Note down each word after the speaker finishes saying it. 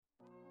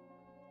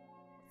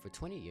For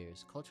 20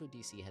 years, Cultural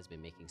DC has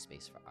been making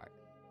space for art.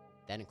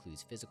 That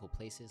includes physical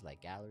places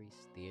like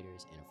galleries,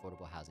 theaters, and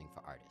affordable housing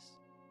for artists.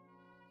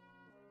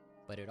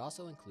 But it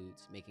also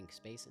includes making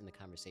space in the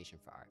conversation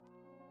for art.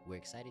 We're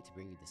excited to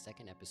bring you the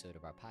second episode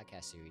of our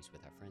podcast series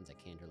with our friends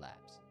at Candor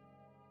Labs.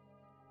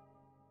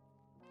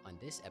 On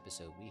this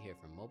episode, we hear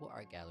from mobile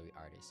art gallery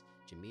artist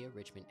Jamia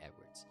Richmond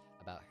Edwards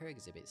about her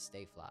exhibit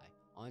Stay Fly,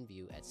 on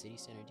view at City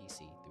Center DC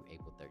through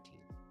April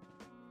 13th.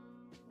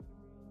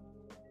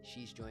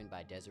 She's joined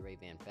by Desiree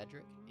Van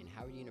Frederick and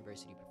Howard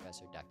University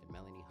professor Dr.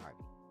 Melanie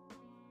Harvey.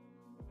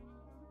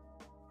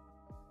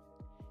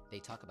 They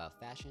talk about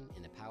fashion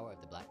and the power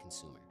of the Black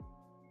consumer.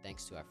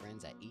 Thanks to our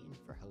friends at Eaton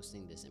for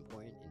hosting this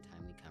important and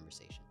timely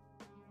conversation.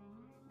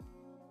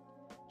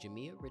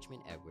 Jamia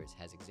Richmond Edwards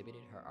has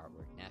exhibited her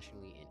artwork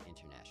nationally and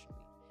internationally,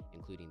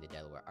 including the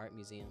Delaware Art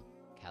Museum,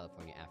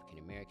 California African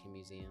American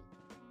Museum,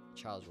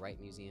 Charles Wright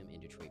Museum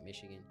in Detroit,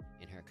 Michigan,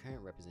 and her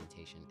current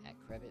representation at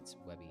Crevitz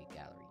Webby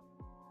Gallery.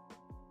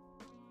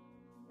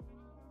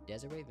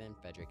 Desiree Van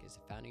Frederick is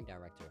the founding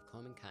director of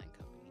Coleman Cotton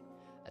Company,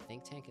 a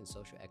think tank and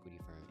social equity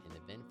firm in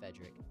the Van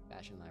Frederick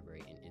Fashion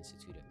Library and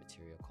Institute of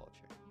Material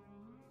Culture.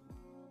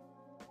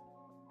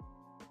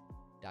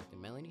 Dr.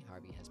 Melanie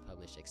Harvey has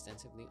published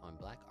extensively on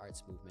Black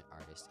arts movement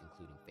artists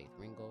including Faith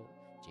Ringgold,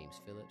 James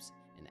Phillips,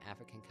 and the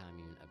African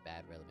Commune of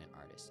Bad Relevant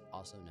Artists,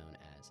 also known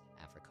as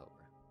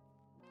AfriCobra.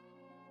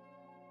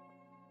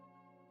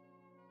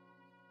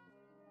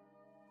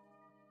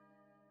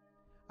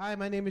 Hi,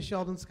 my name is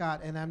Sheldon Scott,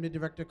 and I'm the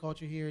Director of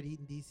Culture here at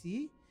Eaton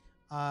DC.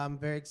 I'm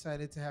very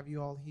excited to have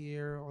you all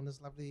here on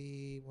this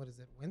lovely,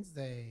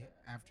 Wednesday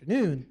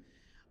afternoon.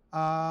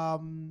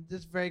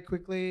 Just very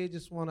quickly,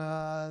 just want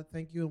to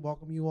thank you and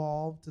welcome you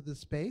all to this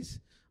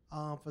space.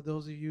 For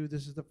those of you,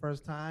 this is the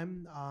first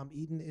time.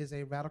 Eaton is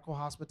a radical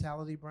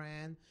hospitality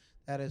brand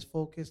that is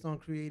focused on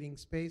creating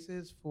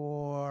spaces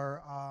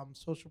for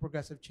social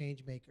progressive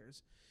change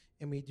makers.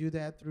 And we do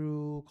that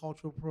through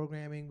cultural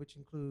programming, which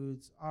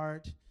includes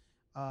art,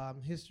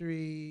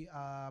 history,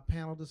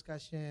 panel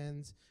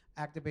discussions,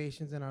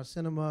 activations in our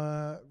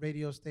cinema,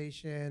 radio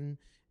station,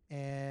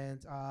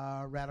 and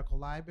Radical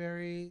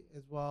Library,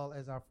 as well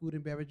as our food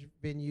and beverage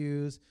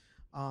venues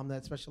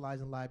that specialize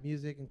in live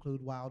music,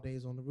 include Wild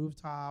Days on the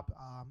Rooftop,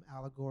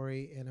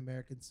 Allegory, and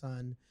American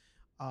Sun.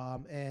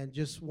 And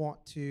just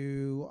want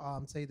to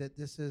say that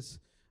this is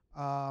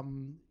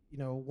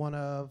one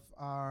of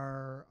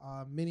our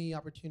many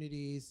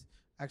opportunities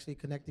actually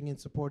connecting and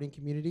supporting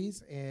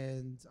communities.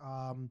 And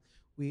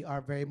we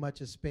are very much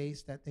a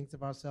space that thinks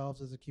of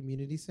ourselves as a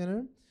community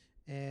center.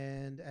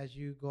 And as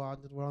you go out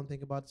into the world and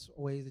think about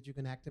ways that you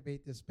can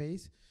activate this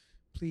space,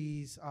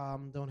 please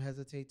don't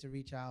hesitate to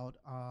reach out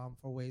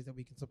for ways that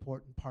we can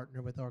support and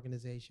partner with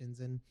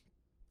organizations. And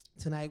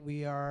tonight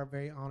we are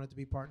very honored to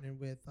be partnering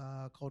with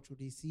Cultural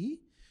DC,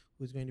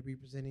 who's going to be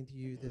presenting to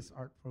you this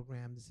art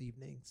program this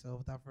evening. So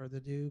without further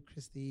ado,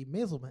 Christy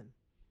Mazelman.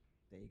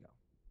 There you go.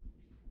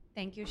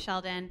 Thank you,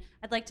 Sheldon.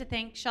 I'd like to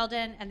thank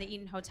Sheldon and the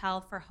Eaton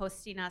Hotel for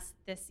hosting us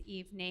this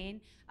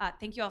evening.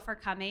 Thank you all for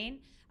coming.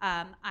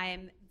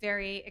 I'm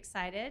very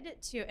excited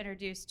to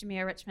introduce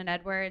Jamia Richmond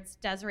Edwards,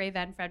 Desiree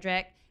Van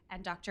Frederick,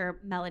 and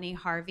Dr. Melanie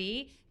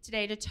Harvey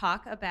today to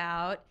talk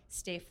about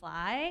Stay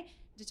Fly,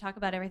 to talk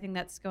about everything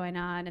that's going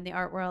on in the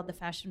art world, the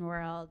fashion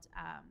world.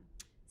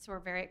 So we're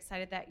very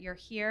excited that you're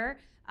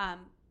here.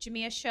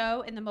 Jamia's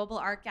show in the Mobile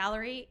Art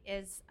Gallery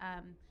is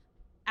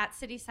at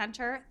City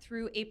Center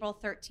through April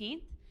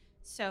 13th.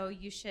 So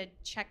you should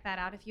check that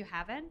out if you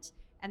haven't.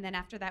 And then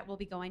after that, we'll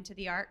be going to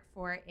the Art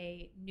for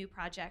a new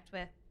project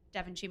with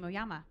Devon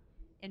Moyama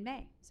in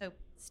May. So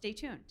stay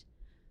tuned.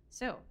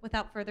 So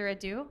without further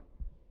ado,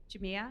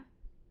 Jamia,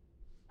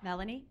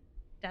 Melanie,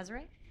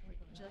 Desiree,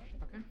 would you like?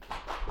 Okay.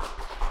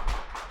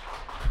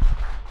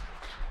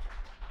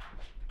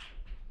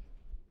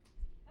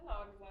 Hello,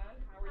 everyone.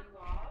 How are you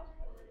all?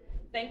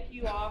 Thank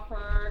you all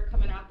for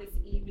coming out this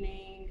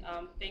evening.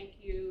 Thank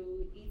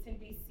you, Eaton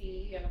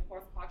DC, and of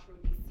course, Cultural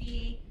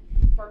DC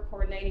for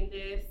coordinating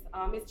this.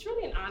 It's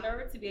truly an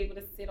honor to be able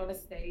to sit on a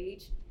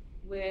stage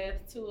with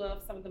two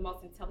of some of the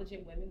most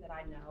intelligent women that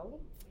I know.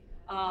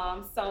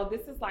 So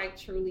this is like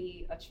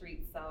truly a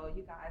treat. So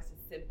you guys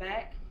just sit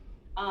back.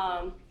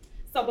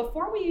 So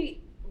before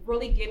we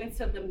really get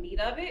into the meat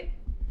of it,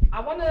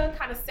 I want to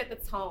kind of set the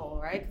tone,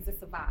 right? Because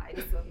it's a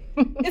vibe.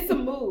 It's a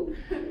mood.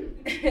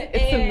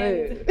 It's a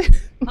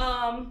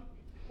mood.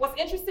 What's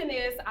interesting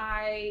is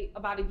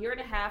about a year and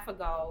a half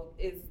ago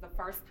is the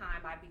first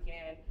time I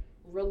began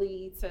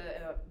really to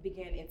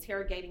begin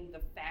interrogating the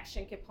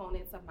fashion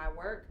components of my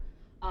work.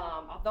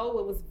 Although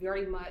it was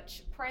very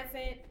much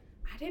present,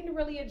 I didn't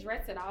really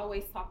address it. I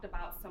always talked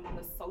about some of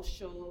the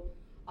social,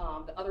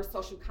 the other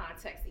social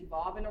contexts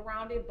evolving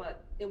around it,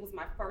 but it was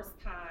my first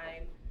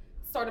time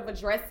sort of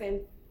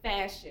addressing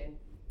fashion.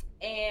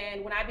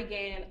 And when I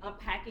began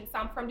unpacking, so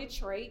I'm from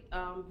Detroit,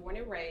 born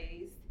and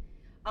raised,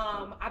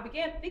 I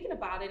began thinking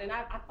about it, and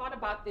I thought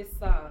about this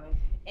song,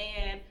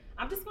 and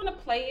I'm just gonna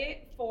play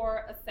it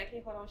for a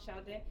second. Hold on,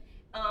 Sheldon.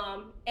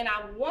 And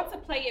I want to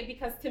play it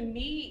because to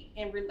me,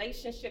 in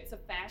relationship to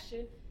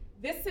fashion,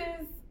 this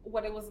is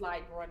what it was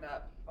like growing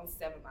up on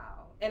 7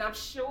 Mile. And I'm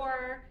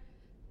sure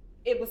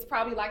it was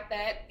probably like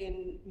that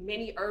in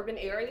many urban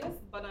areas,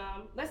 but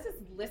let's just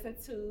listen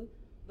to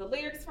the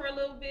lyrics for a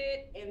little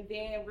bit, and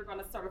then we're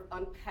gonna sort of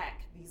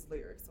unpack these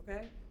lyrics,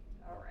 okay?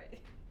 All right.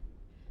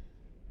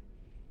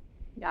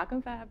 Y'all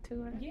can vibe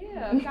to it.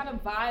 Yeah, you gotta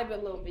vibe a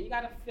little bit. You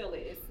gotta feel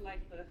it. It's like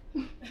the.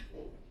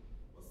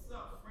 What's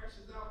up? Fresh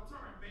is our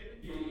turn,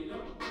 baby. You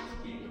know,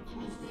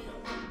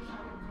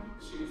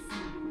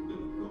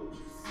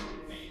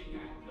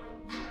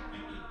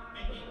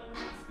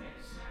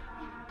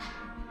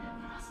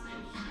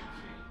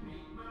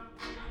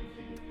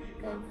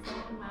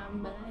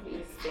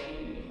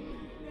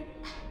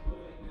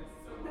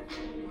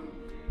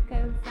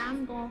 Cause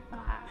I'm gon'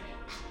 fly.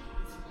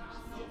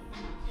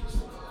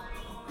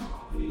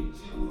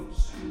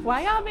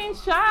 Why y'all being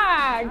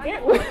shy?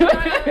 Get with It's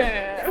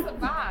a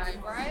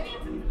vibe, right?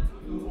 And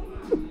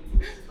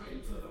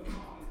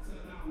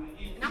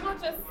I'm gonna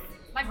just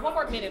like one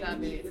more minute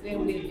of it, and then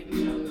we'll get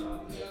into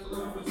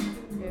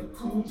it.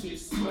 Gucci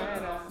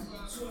sweater.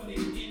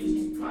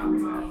 My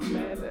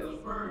feathers.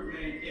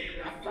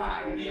 I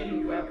fly in any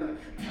weather.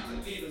 I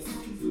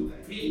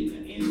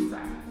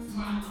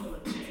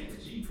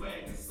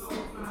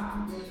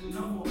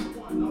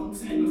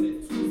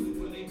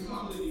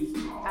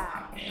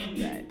am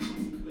that.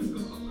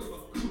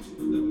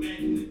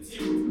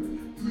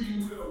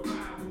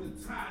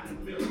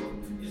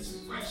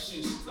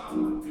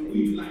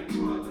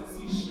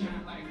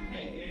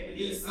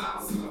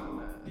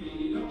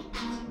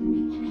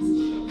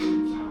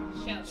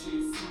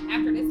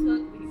 After this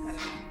hook, we can cut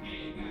it off.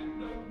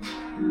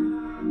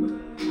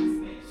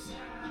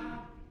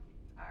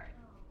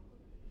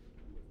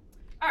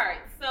 All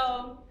right,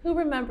 so Who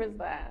remembers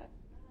that?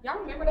 y'all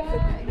remember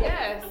that?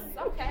 Yes,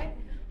 okay.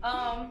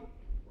 Let's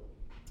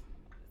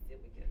see if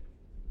we can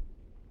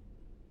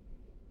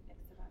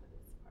exit out of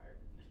this part.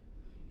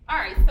 All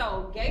right,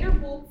 so gator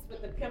boots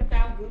with the pimped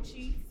out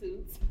Gucci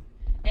suits.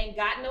 Ain't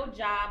got no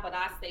job, but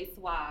I stay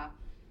suave.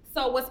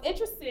 So what's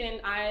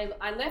interesting,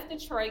 I left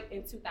Detroit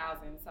in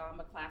 2000, so I'm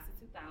a class of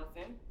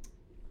 2000.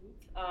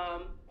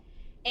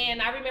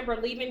 And I remember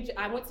leaving,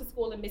 I went to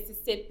school in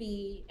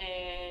Mississippi,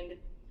 and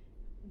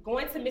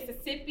going to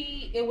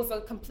Mississippi, it was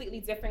a completely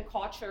different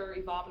culture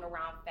evolving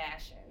around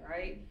fashion,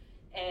 right?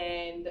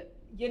 And,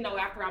 you know,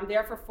 after I'm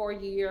there for 4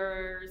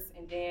 years,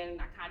 and then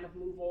I kind of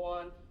move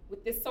on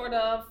with this sort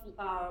of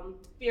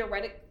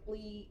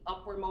theoretically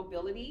upward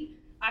mobility,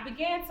 I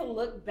began to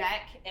look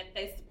back at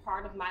this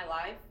part of my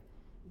life,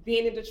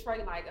 being in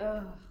Detroit, like,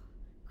 ugh,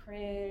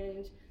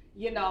 cringe.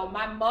 You know,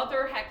 my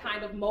mother had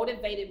kind of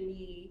motivated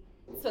me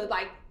to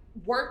like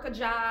work a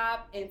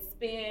job and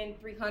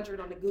spend $300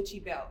 on a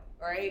Gucci belt,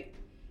 right?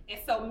 And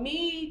so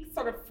me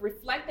sort of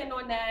reflecting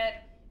on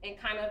that and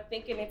kind of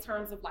thinking in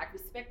terms of like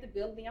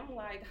respectability, I'm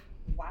like,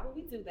 why would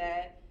we do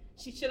that?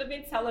 She should have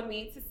been telling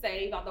me to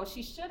save, although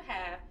she should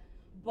have,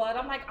 but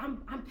I'm like,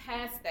 I'm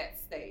past that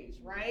stage,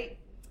 right?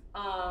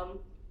 Okay,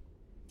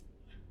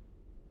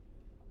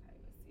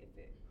 let's see if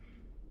it.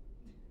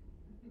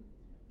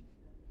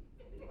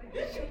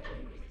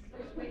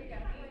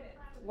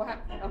 What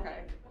happened?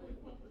 Okay.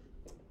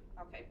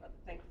 Okay, brother,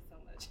 thank you so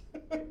much.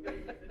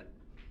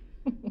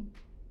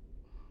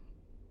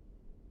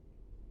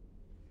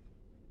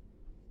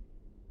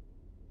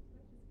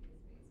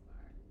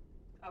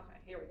 Okay,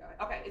 here we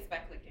go. Okay, it's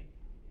back clicking.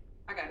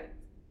 I got it.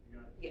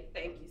 Yeah,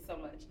 thank you so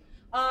much.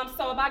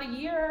 So about a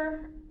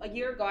year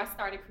ago, I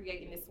started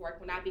creating this work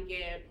when I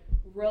began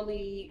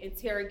really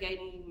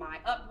interrogating my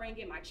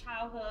upbringing, my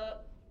childhood.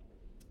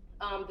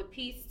 The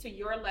piece to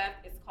your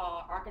left is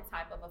called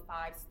Archetype of a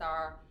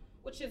 5-Star,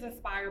 which is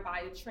inspired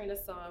by a Trina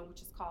song,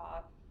 which is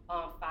called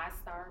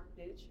 5-Star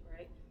Bitch,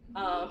 right?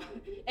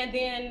 And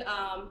then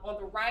on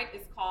the right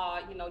is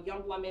called, you know,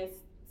 Young Woman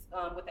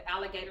with the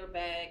alligator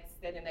bag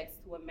sitting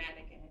next to a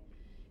mannequin.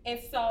 And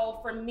so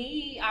for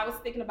me, I was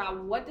thinking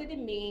about what did it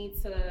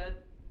mean to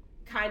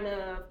kind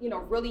of, you know,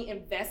 really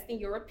invest in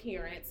your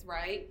appearance,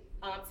 right?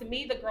 To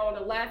me, the girl on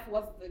the left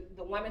was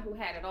the woman who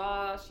had it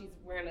all. She's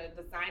wearing a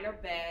designer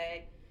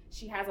bag.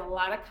 She has a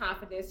lot of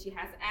confidence. She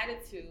has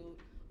attitude.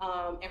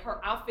 And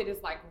her outfit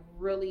is like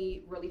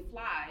really, really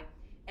fly.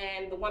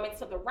 And the woman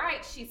to the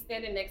right, she's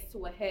standing next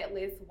to a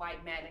headless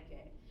white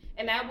mannequin.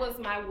 And that was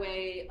my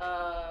way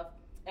of,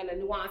 and a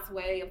nuanced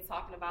way of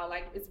talking about,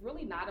 like, it's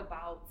really not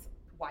about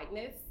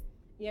whiteness,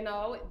 you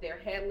know, they're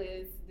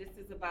headless. This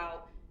is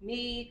about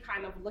me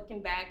kind of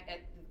looking back at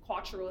the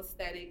cultural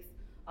aesthetics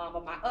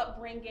of my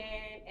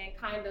upbringing and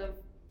kind of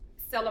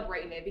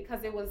celebrating it,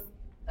 because it was,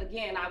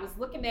 again, I was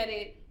looking at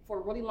it for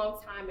a really long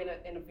time in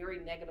a very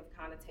negative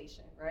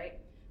connotation, right?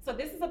 So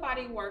this is a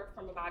body work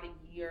from about a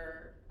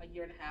year and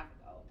a half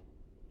ago.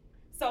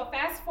 So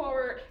fast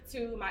forward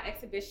to my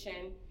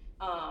exhibition,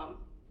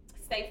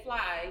 Stay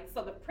Fly.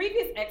 So the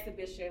previous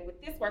exhibition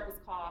with this work was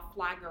called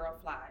Fly Girl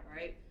Fly,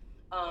 right?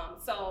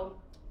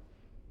 So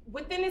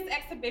within this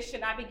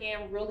exhibition, I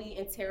began really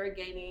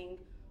interrogating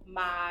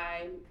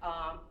my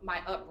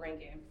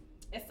upbringing.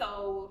 And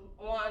so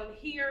on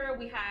here,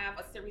 we have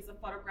a series of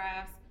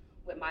photographs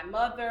with my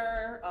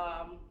mother,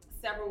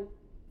 several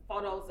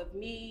photos of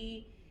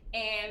me.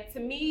 And to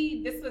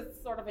me, this was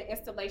sort of an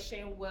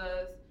installation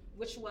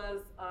which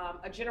was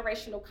a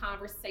generational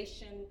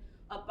conversation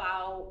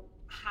about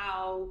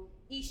how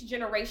each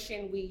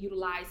generation we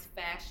utilize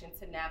fashion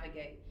to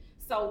navigate.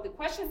 So the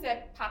questions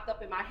that popped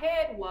up in my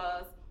head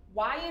was,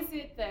 why is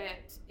it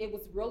that it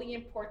was really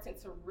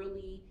important to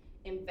really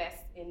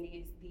invest in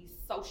these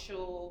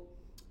social,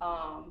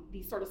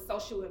 these sort of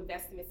social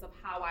investments of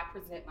how I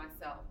present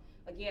myself?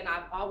 Again,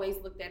 I've always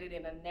looked at it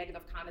in a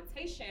negative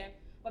connotation,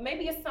 but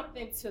maybe it's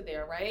something to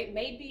there, right?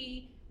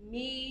 Maybe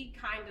me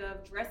kind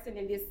of dressing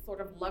in this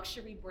sort of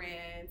luxury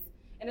brands,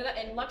 and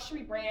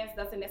luxury brands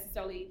doesn't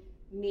necessarily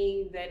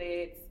mean that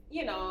it's,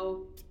 you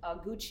know, a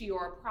Gucci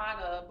or a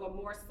Prada, but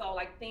more so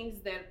like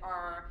things that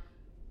are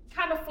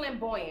kind of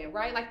flamboyant,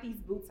 right? Like these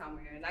boots I'm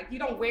wearing. Like you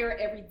don't wear it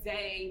every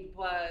day,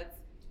 but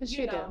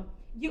you know,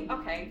 you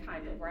okay,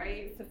 kind of,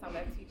 right? Since I'm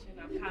at teaching,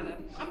 I'm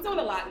doing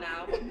a lot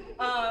now.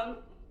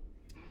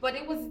 But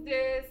I was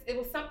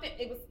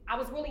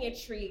really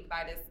intrigued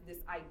by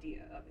this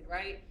idea of it,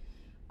 right?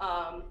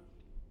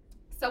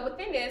 So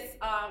within this,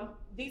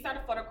 these are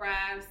the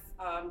photographs.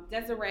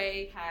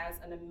 Desiree has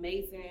an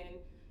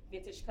amazing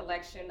vintage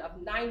collection of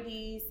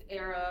 90s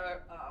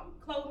era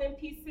clothing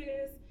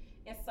pieces.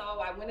 And so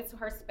I went into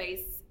her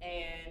space,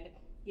 and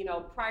you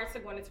know, prior to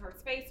going into her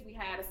space, we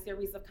had a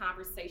series of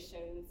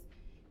conversations,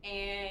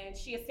 and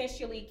she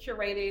essentially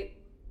curated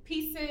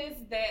pieces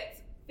that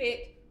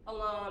fit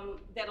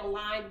that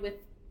aligned with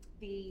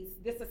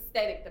this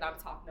aesthetic that I'm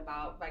talking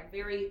about, like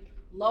very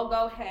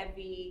logo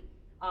heavy,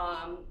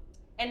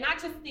 and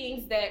not just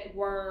things that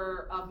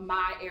were of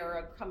my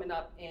era coming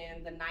up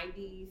in the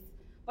 90s,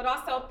 but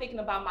also thinking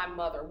about my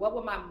mother. What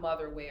would my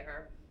mother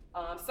wear?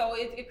 So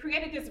it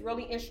created this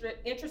really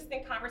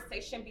interesting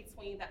conversation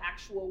between the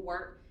actual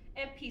work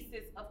and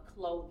pieces of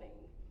clothing.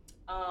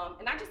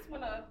 And I just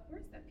wanna,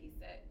 where's that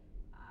piece at?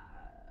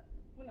 I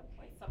wanna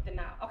point something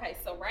out. Okay,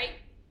 so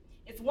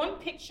it's one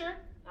picture.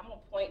 I'm gonna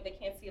point, they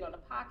can't see it on the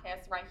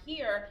podcast, right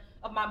here,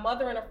 of my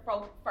mother in a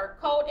fur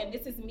coat, and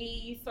this is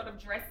me sort of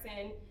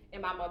dressing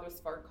in my mother's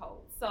fur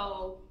coat.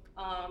 So,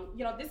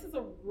 you know, this is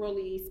a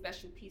really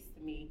special piece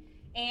to me.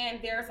 And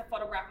there's a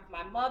photograph of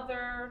my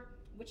mother,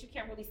 which you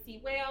can't really see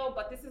well,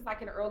 but this is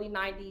like in the early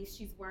 90s.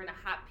 She's wearing a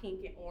hot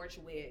pink and orange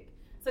wig.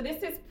 So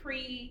this is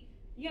pre,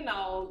 you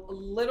know,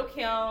 Little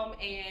Kim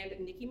and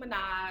Nicki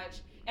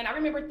Minaj. And I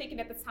remember thinking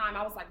at the time,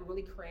 I was like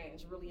really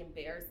cringe, really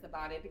embarrassed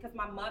about it, because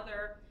my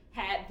mother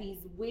had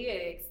these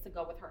wigs to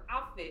go with her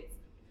outfits.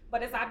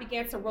 But as I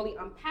began to really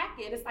unpack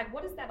it, it's like,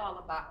 what is that all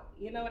about?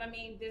 You know what I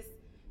mean? This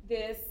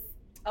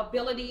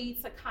ability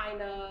to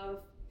kind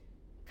of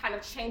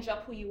change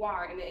up who you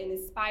are, and in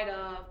spite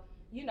of,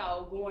 you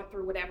know, going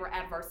through whatever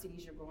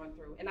adversities you're going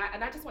through. And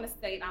I just want to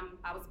state,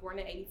 I was born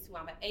in '82.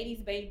 I'm an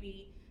 '80s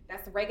baby.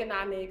 That's the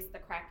Reaganomics, the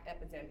crack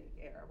epidemic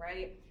era,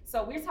 right?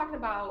 So we're talking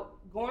about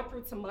going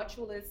through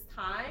tumultuous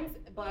times,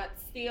 but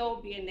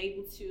still being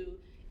able to,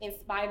 in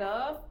spite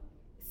of,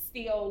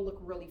 still look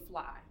really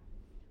fly.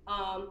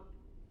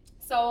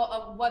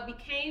 So what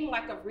became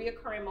like a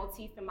reoccurring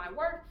motif in my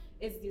work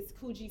is this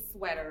Coogi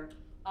sweater.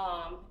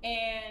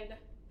 And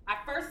I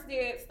first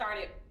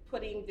started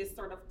putting this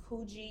sort of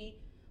Coogi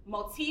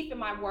motif in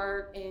my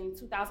work in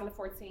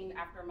 2014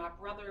 after my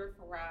brother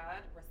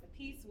Farad, rest in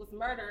peace, was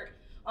murdered.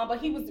 But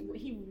he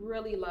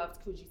really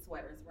loved Coogi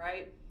sweaters,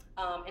 right?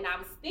 And I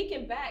was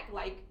thinking back,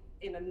 like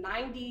in the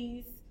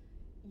 90s,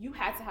 you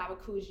had to have a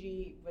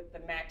Coogi with the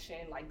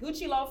matching like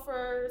Gucci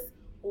loafers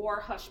or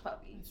Hush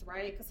Puppies,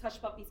 right? Because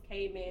Hush Puppies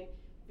came in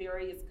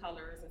various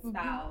colors and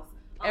styles.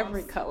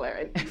 Every color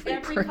and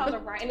every brand. Color,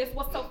 right? And it's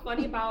what's so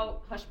funny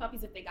about Hush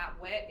Puppies, if they got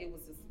wet, it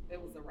was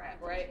a wrap,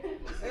 right?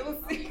 It was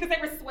because they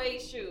were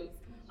suede shoes.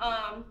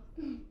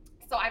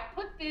 So I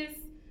put this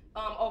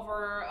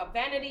over a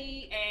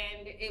vanity,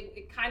 and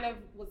it kind of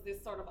was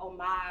this sort of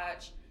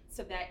homage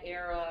to that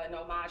era, an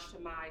homage to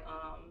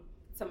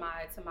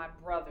my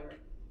brother.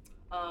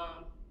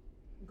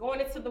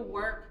 Going into the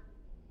work,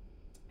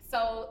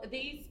 so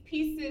these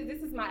pieces,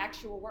 this is my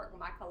actual work,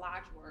 my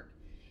collage work.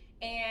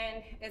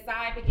 And as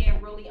I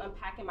began really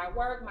unpacking my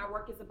work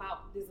is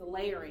about this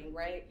layering,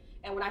 right?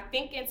 And when I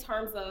think in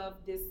terms of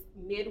this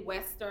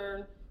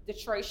Midwestern,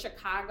 Detroit,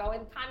 Chicago,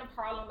 and kind of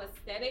Harlem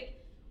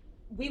aesthetic,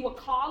 we would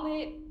call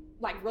it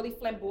like really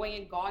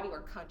flamboyant, gaudy, or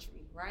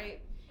country,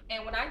 right?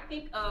 And when I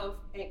think of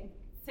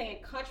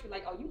saying country,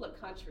 like, oh, you look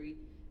country,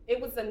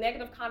 it was a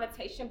negative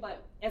connotation,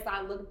 but as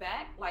I look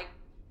back, like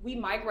we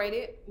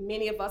migrated,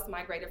 many of us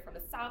migrated from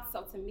the South,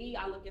 so to me,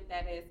 I look at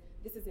that as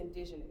this is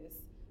indigenous.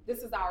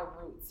 This is our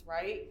roots,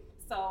 right?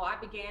 So I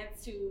began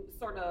to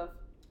sort of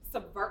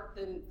subvert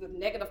the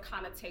negative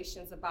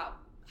connotations about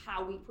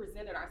how we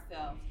presented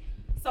ourselves.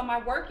 So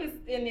my work is,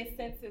 in this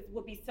sense,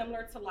 would be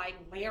similar to like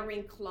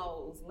layering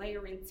clothes,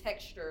 layering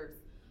textures.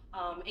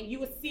 And you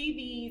would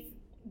see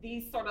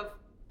these sort of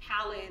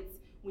palettes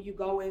when you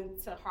go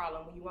into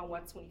Harlem, when you're on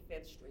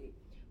 125th Street,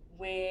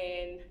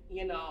 when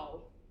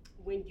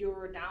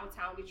you're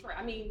downtown Detroit.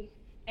 I mean,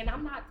 and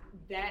I'm not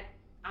that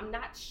I'm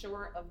not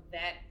sure of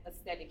that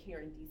aesthetic here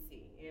in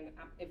DC. And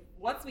if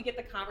once we get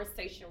the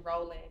conversation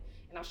rolling,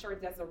 and I'm sure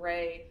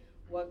Desiree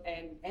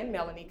and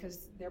Melanie,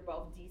 because they're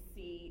both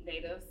DC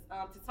natives,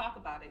 to talk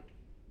about it.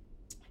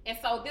 And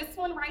so this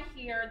one right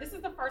here, this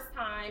is the first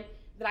time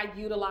that I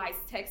utilize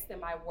text in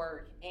my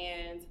work.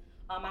 And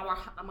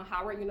I'm a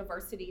Howard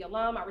University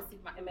alum. I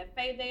received my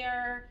MFA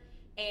there.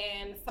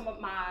 And some of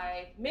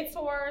my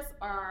mentors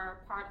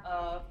are part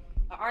of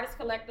an artist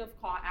collective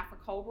called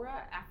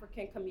AfriCobra,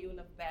 African Commune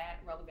of Bad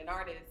Relevant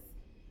Artists.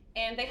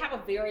 And they have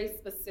a very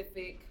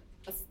specific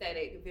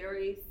aesthetic,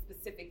 very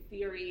specific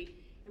theory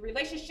in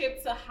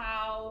relationship to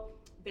how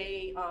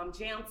they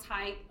jam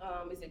tight,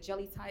 is it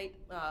jelly tight,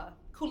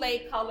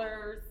 Kool-Aid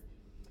colors.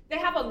 They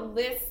have a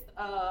list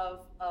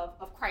of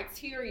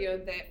criteria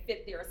that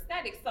fit their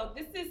aesthetic. So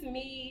this is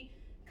me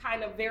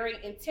kind of very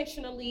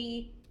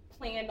intentionally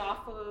planned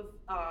off of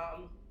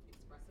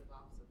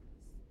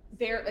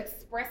their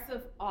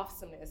expressive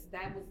awesomeness.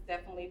 That was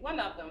definitely one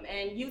of them,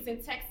 and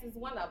using text is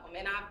one of them.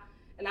 And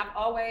I've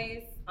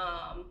always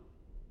I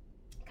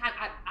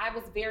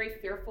was very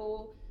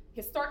fearful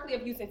historically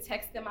of using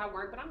text in my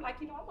work, but I'm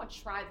like, I want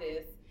to try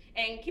this.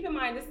 And keep in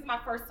mind, this is my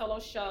first solo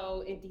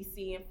show in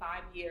DC in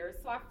 5 years,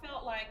 so I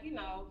felt like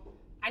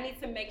I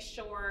need to make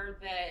sure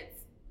that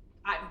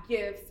I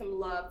give some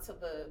love to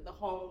the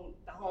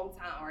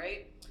hometown,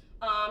 right?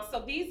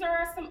 So these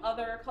are some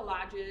other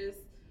collages,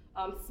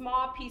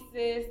 small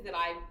pieces that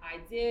I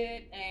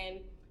did,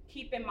 and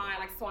keep in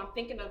mind, so I'm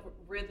thinking of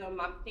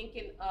rhythm, I'm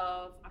thinking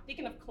of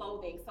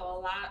clothing.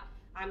 So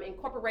I'm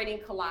incorporating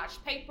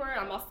collage paper.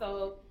 I'm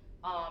also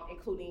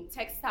including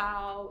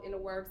textile in the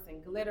works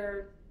and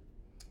glitter.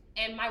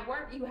 And my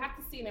work, you have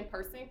to see it in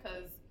person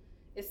because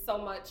it's so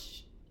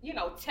much,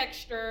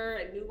 texture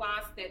and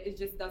nuance that it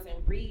just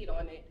doesn't read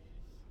on it.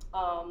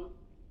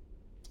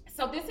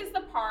 So this is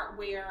the part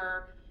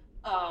where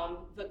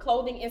the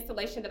clothing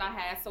installation that I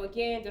had. So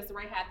again,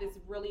 Desiree had this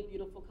really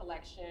beautiful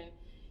collection.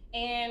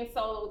 And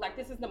so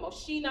this is the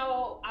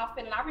Moschino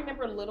outfit. And I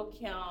remember Lil'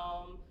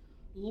 Kim,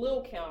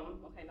 okay,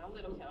 not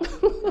Little Kim,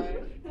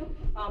 right?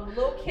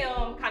 Lil'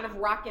 Kim kind of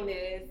rocking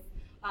this.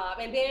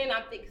 And then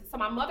I'm thinking, so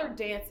my mother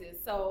dances.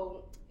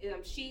 So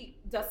she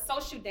does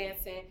social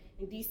dancing.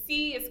 In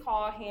DC, it's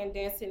called hand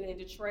dancing. In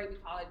Detroit, we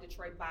call it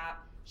Detroit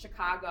Bop.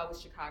 Chicago is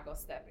Chicago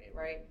stepping,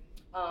 right?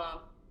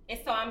 And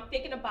so I'm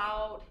thinking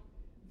about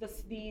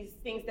these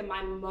things that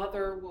my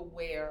mother will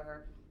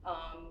wear,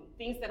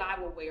 things that I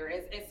will wear,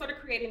 and sort of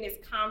creating this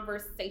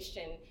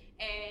conversation.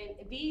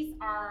 And these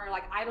are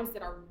items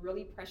that are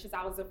really precious.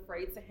 I was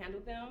afraid to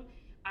handle them.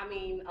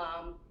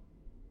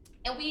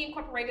 And we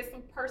incorporated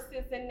some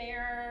purses in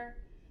there,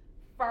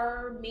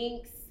 fur,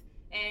 minks,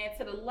 and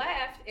to the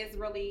left is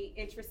really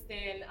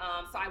interesting.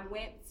 So I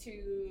went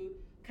to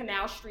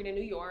Canal Street in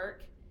New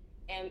York,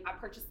 and I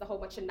purchased a whole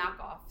bunch of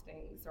knockoff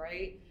things,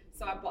 right?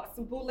 So I bought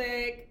some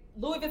bootleg,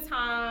 Louis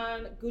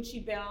Vuitton,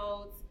 Gucci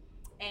belts,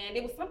 and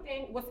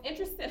what's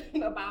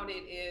interesting about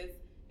it is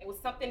it was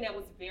something that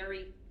was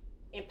very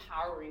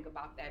empowering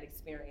about that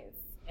experience.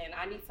 And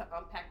I need to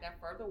unpack that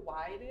further,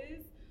 why it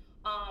is.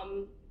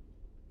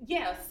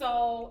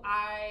 So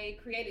I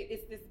created,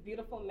 it's this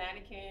beautiful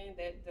mannequin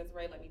that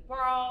Desiree let me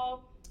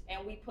borrow,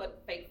 and we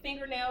put fake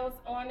fingernails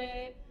on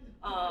it.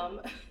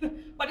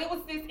 But it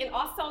was this, and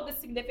also the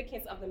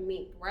significance of the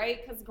mink,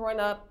 right? Because growing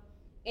up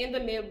in the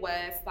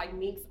Midwest,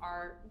 minks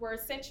were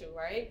essential,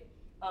 right?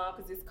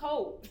 Because it's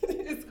cold.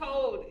 It's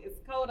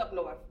cold up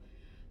north.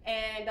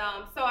 And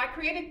so I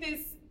created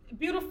this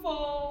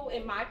beautiful,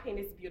 in my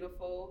opinion, it's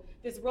beautiful,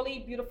 this really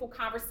beautiful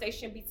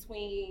conversation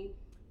between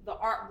the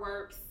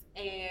artworks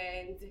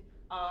and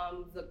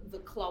the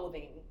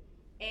clothing.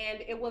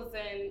 And it was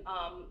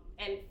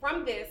and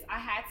from this, I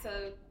had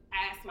to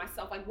ask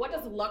myself, what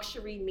does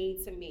luxury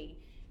mean to me?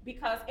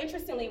 Because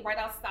interestingly, right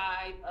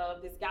outside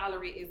of this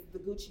gallery is the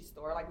Gucci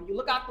store. When you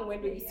look out the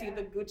window, you see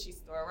the Gucci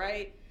store,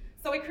 right?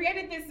 So it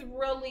created this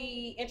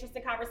really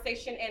interesting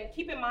conversation. And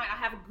keep in mind, I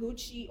have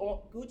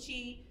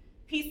Gucci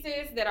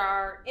pieces that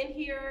are in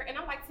here. And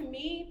I'm to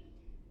me,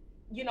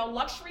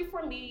 luxury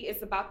for me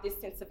is about this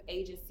sense of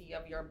agency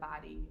of your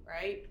body,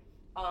 right?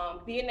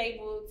 Being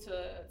able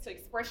to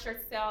express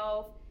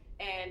yourself.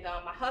 And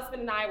my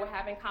husband and I were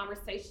having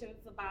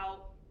conversations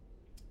about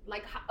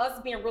us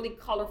being really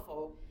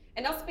colorful.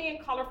 And us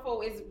being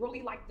colorful is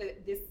really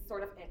this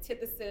sort of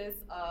antithesis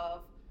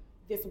of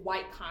this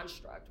white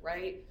construct,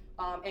 right?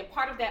 And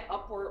part of that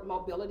upward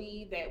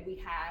mobility that we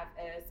have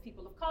as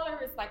people of color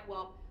is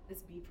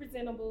let's be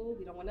presentable.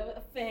 We don't want to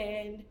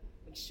offend.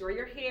 Make sure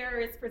your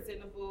hair is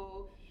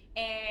presentable.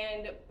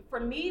 And for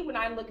me, when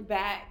I look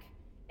back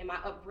in my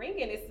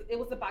upbringing, it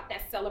was about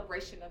that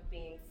celebration of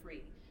being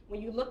free.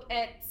 When you look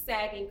at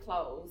sagging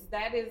clothes,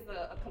 that is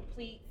a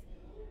complete,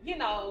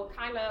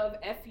 kind of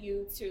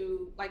FU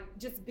to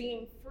just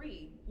being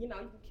free. You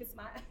can kiss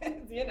my ass,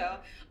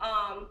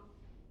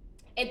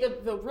 and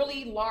the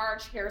really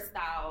large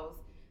hairstyles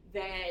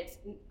that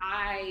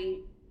I,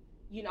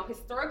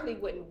 historically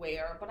wouldn't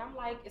wear, but I'm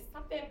it's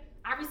something,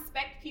 I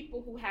respect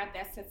people who have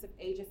that sense of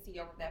agency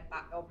over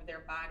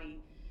their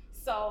body.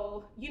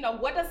 So,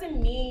 what does it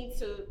mean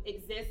to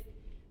exist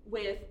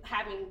with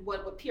having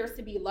what appears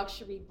to be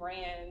luxury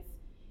brands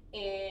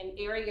in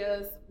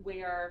areas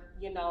where,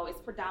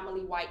 it's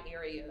predominantly white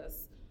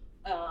areas?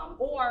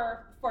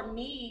 Or for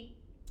me,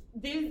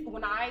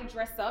 when I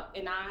dress up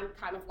and I'm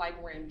kind of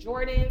like wearing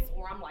Jordans,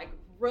 or I'm like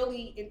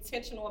really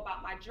intentional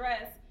about my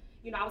dress,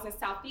 I was in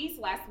Southeast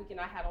last week and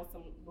I had on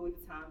some Louis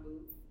Vuitton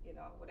boots,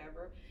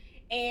 whatever.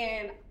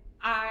 And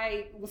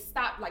I was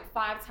stopped like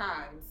 5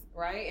 times,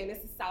 right? And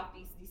this is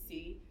Southeast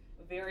DC,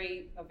 a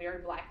very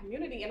Black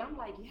community. And I'm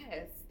like,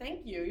 yes,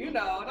 thank you, And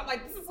I'm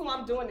like, this is what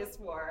I'm doing this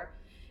for.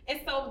 And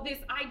so this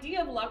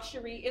idea of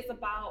luxury is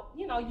about,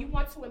 you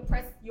want to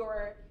impress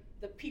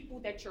the people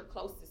that you're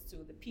closest to,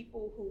 the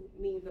people who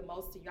mean the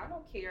most to you. I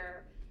don't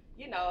care,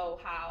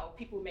 how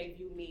people may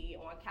view me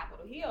on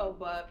Capitol Hill,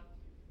 but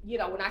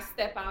when I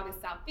step out in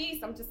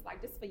Southeast, I'm just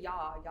like, this for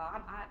y'all.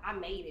 I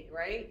made it,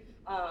 right?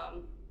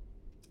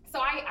 So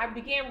I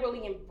began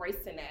really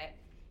embracing that.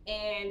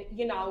 And,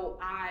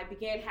 I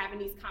began having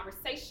these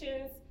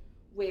conversations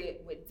with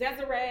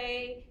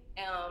Desiree,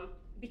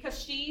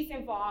 because she's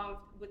involved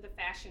with the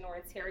fashion or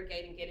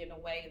interrogating it in a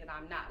way that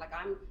I'm not. Like,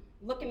 I'm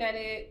looking at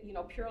it,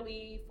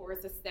 purely for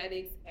its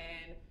aesthetics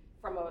and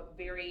from a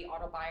very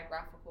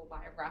biographical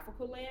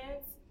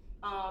lens.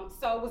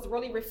 So it was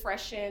really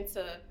refreshing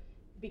to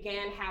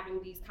begin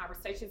having these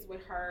conversations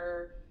with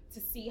her to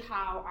see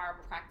how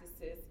our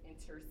practices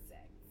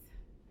intersect.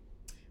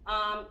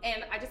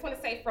 And I just want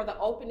to say for the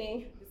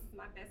opening, this is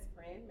my best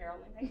friend,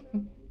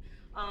 Marilyn.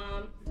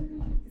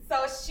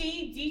 So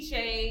she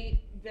DJ'd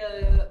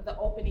the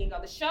opening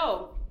of the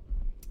show.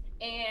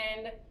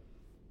 And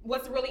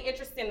what's really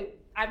interesting,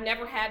 I've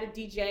never had a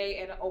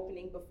DJ at an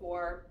opening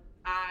before.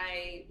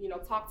 I,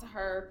 talked to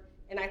her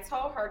and I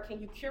told her,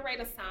 can you curate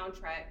a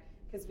soundtrack?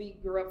 Because we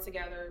grew up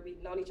together,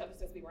 we've known each other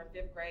since we were in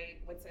 5th grade,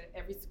 went to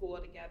every school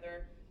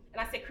together. And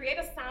I said, create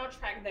a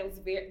soundtrack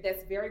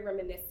that's very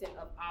reminiscent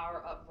of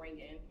our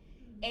upbringing.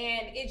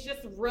 And it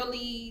just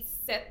really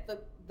set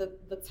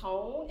the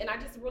tone. And I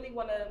just really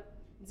want to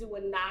do a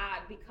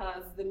nod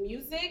because the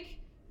music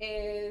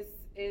is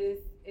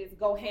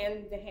go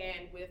hand in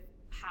hand with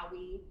how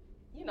we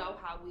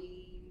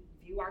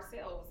view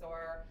ourselves,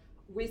 or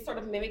we're sort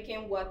of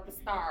mimicking what the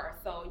stars.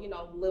 So,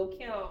 Lil'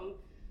 Kim,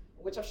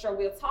 which I'm sure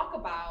we'll talk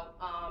about,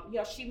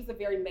 she was a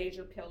very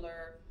major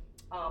pillar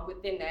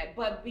within that.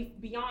 But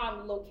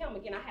beyond Lil' Kim,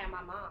 again, I had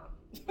my mom,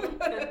 so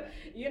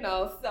yeah.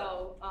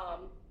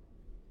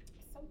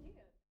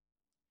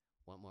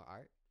 Want more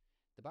art?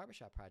 The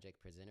Barbershop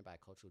Project, presented by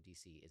Cultural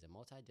DC, is a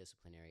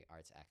multidisciplinary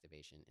arts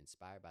activation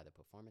inspired by the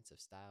performance of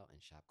style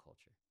and shop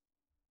culture.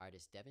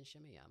 Artist Devin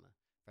Shimayama,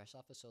 fresh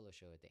off a solo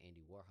show at the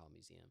Andy Warhol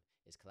Museum,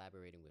 is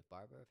collaborating with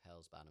Barber of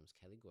Hell's Bottom's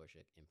Kelly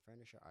Gorsuch and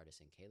furniture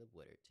artisan Caleb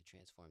Woodard to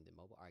transform the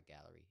mobile art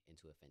gallery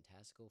into a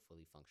fantastical,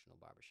 fully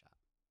functional barbershop.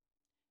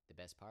 The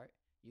best part?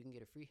 You can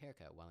get a free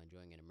haircut while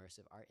enjoying an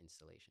immersive art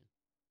installation.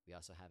 We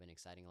also have an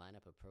exciting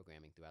lineup of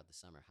programming throughout the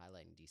summer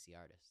highlighting DC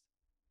artists.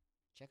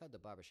 Check out the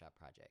Barbershop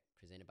Project,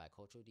 presented by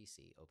Cultural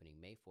DC, opening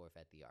May 4th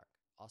at the Arc,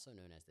 also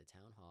known as the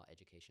Town Hall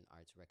Education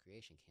Arts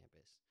Recreation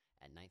Campus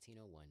at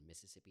 1901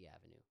 Mississippi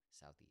Avenue,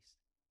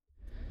 Southeast.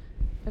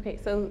 Okay,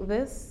 so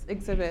this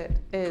exhibit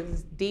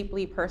is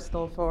deeply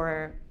personal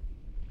for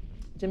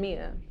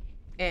Jamia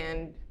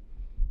and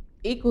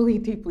equally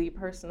deeply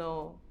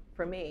personal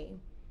for me.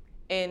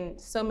 In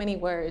so many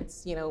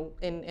words,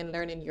 in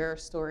learning your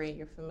story,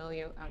 your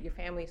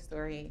family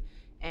story,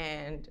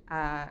 and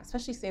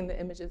especially seeing the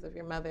images of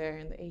your mother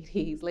in the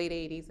 80s, late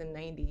 80s and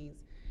 90s,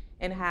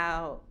 and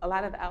how a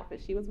lot of the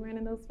outfits she was wearing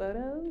in those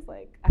photos,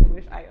 like, I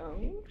wish I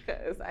owned,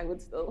 because I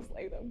would still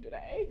slay them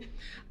today,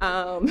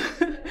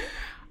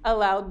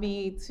 allowed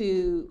me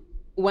to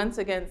once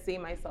again see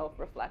myself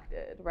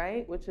reflected,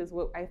 right? Which is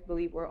what I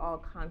believe we're all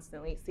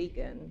constantly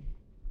seeking.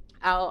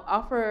 I'll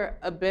offer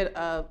a bit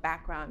of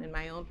background in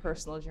my own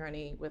personal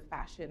journey with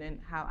fashion and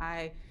how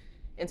I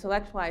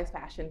intellectualize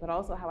fashion, but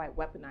also how I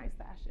weaponize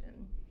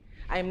fashion.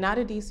 I am not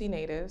a DC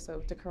native, so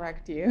to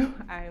correct you,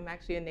 I am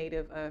actually a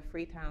native of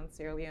Freetown,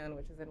 Sierra Leone,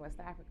 which is in West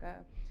Africa.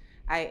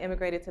 I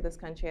immigrated to this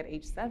country at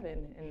age 7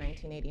 in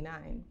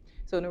 1989.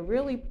 So in a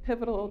really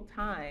pivotal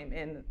time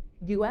in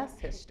US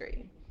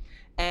history.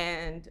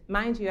 And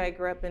mind you, I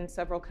grew up in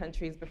several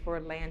countries before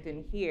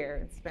landing here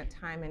and spent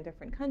time in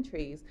different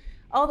countries.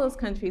 All those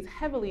countries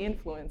heavily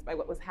influenced by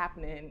what was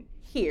happening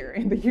here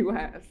in the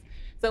US.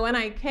 So when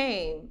I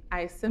came,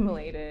 I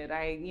assimilated,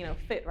 I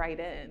fit right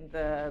in.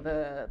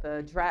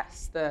 The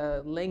dress,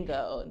 the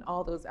lingo, and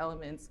all those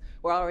elements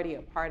were already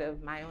a part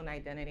of my own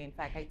identity. In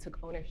fact, I took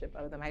ownership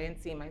of them. I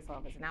didn't see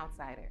myself as an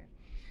outsider.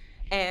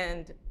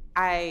 And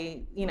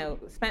I've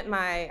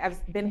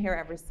been here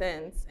ever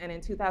since. And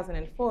in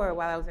 2004,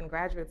 while I was in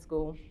graduate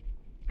school,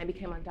 I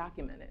became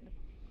undocumented.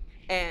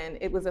 And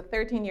it was a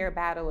 13-year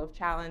battle of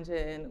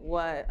challenging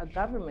what a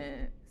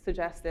government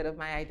suggested of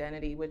my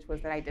identity, which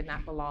was that I did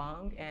not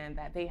belong and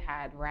that they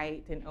had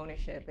right and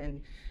ownership,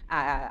 and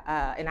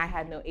I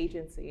had no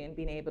agency in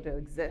being able to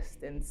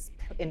exist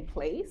in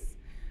place,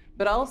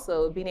 but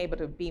also being able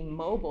to be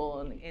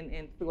mobile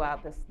and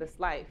throughout this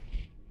life.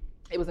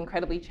 It was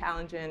incredibly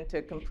challenging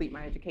to complete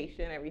my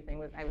education. Everything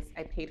was,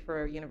 I paid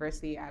for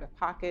university out of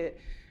pocket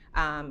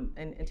and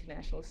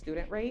international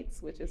student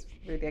rates, which is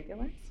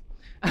ridiculous.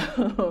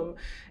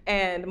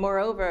 And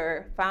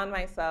moreover, found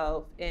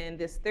myself in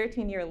this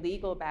 13-year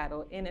legal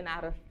battle in and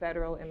out of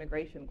federal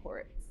immigration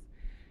courts.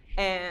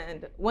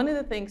 And one of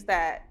the things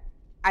that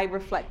I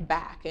reflect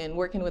back, and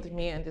working with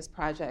me on this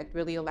project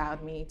really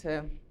allowed me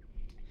to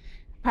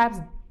perhaps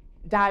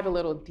dive a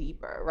little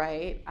deeper,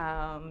 right?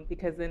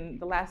 Because in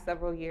the last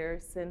several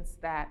years since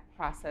that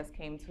process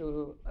came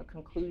to a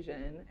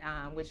conclusion,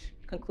 which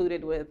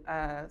concluded with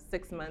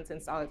 6 months in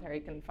solitary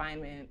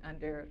confinement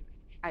under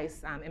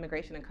ICE,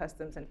 Immigration and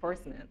Customs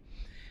Enforcement,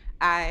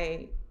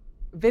 I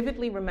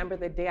vividly remember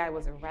the day I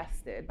was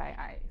arrested by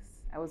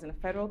ICE. I was in a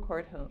federal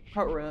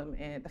courtroom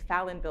in the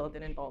Fallon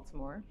Building in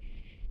Baltimore.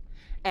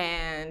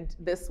 And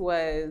this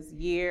was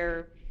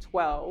year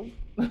 12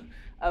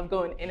 of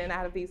going in and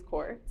out of these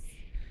courts.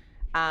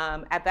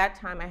 At that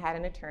time, I had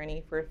an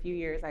attorney. For a few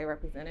years, I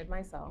represented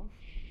myself.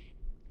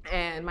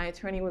 And my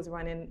attorney was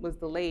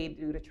delayed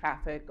due to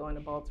traffic going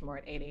to Baltimore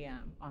at 8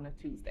 a.m. on a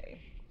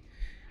Tuesday.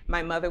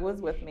 My mother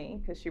was with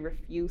me because she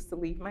refused to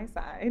leave my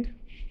side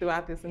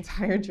throughout this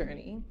entire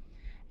journey.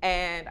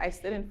 And I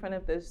stood in front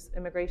of this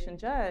immigration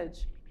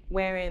judge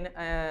wearing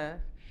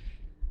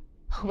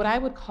what I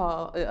would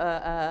call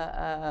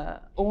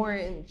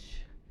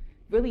orange,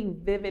 really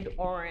vivid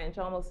orange,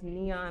 almost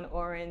neon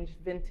orange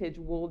vintage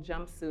wool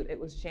jumpsuit. It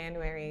was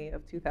January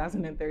of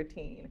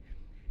 2013.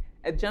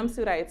 A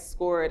jumpsuit I had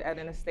scored at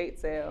an estate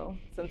sale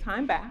some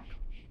time back,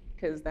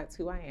 because that's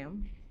who I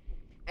am.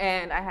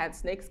 And I had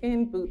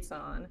snakeskin boots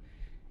on,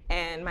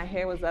 and my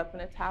hair was up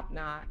in a top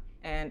knot,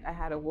 and I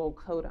had a wool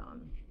coat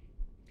on.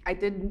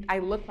 I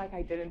looked like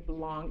I didn't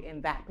belong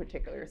in that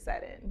particular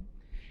setting.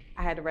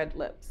 I had red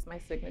lips, my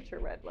signature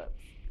red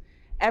lips.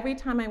 Every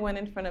time I went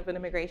in front of an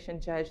immigration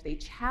judge, they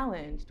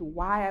challenged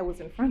why I was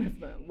in front of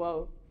them.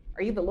 Well,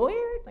 are you the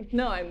lawyer? Like,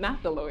 no, I'm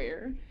not the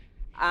lawyer.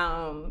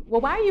 Well,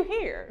 why are you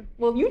here?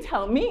 Well, you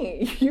tell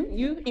me.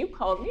 You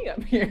called me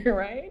up here,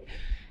 right?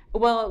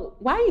 Well,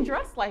 why are you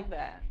dressed like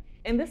that?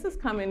 And this is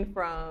coming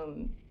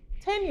from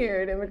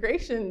tenured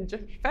immigration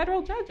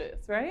federal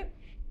judges, right?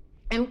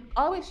 And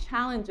always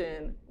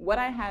challenging what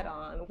I had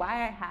on,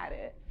 why I had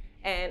it,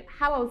 and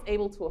how I was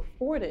able to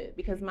afford it,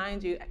 because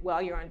mind you,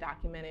 while you're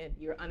undocumented,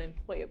 you're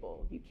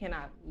unemployable. You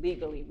cannot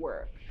legally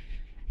work.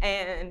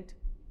 And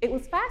it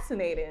was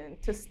fascinating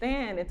to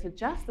stand and to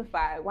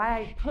justify why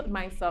I put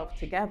myself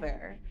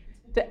together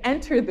to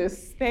enter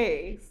this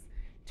space,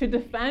 to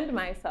defend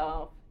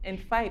myself and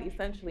fight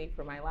essentially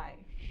for my life.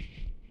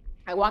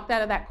 I walked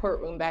out of that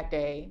courtroom that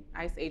day.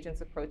 ICE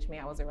agents approached me,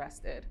 I was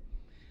arrested.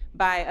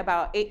 By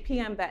about 8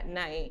 p.m. that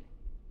night,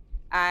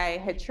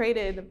 I had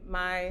traded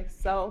my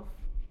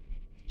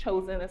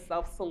self-chosen, a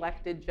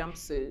self-selected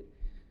jumpsuit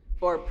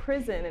for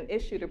prison and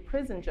issued a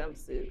prison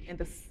jumpsuit in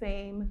the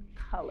same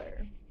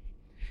color.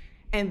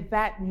 And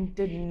that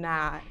did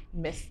not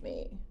miss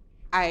me.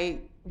 I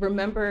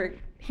remember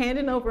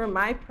handing over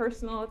my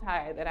personal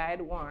attire that I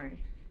had worn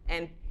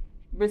and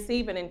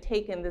receiving and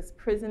taking this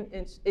prison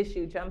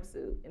issue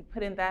jumpsuit and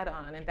putting that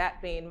on, and that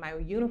being my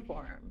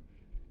uniform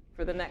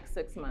for the next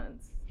 6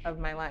 months of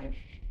my life.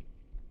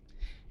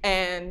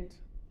 And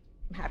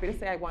I'm happy to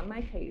say I won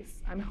my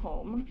case. I'm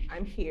home.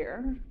 I'm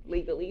here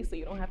legally, so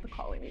you don't have to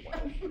call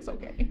anyone. It's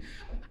okay.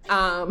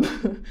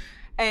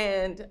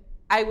 And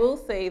I will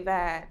say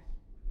that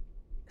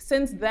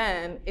since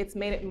then, it's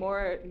made it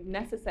more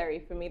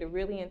necessary for me to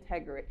really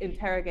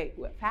interrogate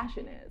what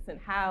fashion is and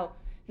how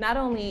not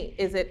only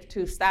is it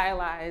to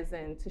stylize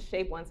and to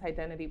shape one's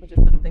identity, which is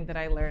something that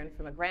I learned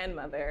from a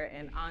grandmother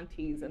and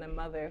aunties and a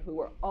mother who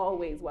were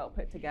always well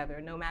put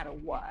together, no matter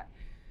what.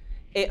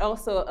 It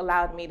also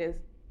allowed me to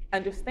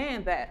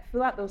understand that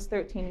throughout those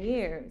 13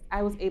 years,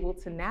 I was able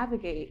to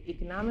navigate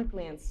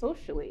economically and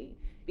socially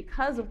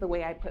because of the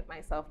way I put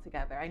myself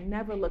together. I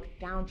never looked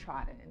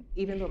downtrodden,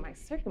 even though my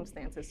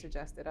circumstances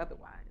suggested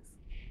otherwise.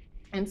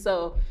 And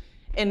so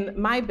in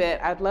my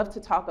bit, I'd love to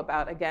talk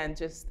about, again,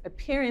 just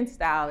appearance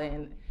style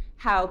and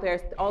how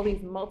there's all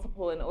these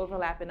multiple and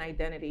overlapping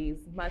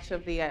identities, much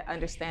of the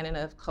understanding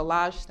of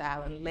collage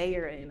style and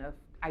layering of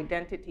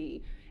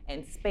identity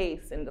and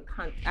space and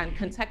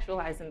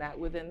contextualizing that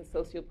within the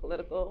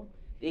socio-political,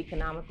 the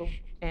economical,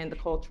 and the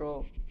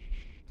cultural.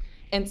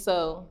 And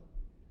so,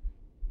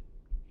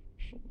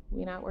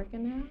 we not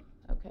working now?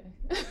 Okay.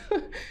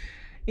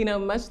 You know,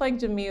 much like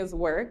Jamia's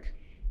work,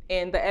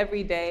 in the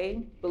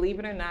everyday, believe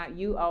it or not,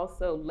 you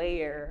also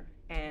layer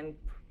and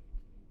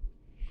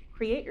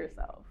create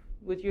yourself.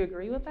 Would you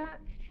agree with that?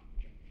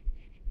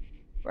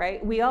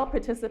 Right? We all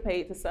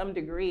participate to some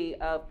degree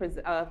of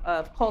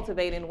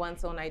cultivating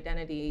one's own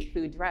identity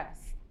through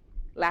dress.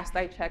 Last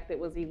I checked, it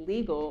was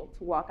illegal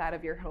to walk out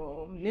of your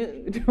home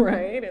nude,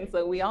 right? And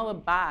so we all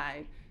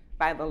abide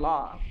by the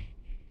law.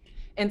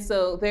 And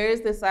so there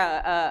is this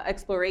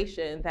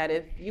exploration that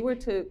if you were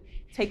to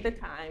take the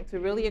time to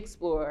really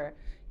explore,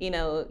 you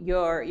know,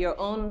 your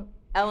own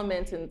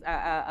elements and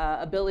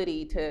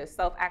ability to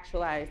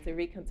self-actualize, to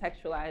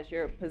recontextualize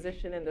your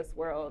position in this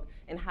world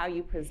and how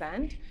you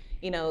present,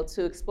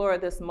 to explore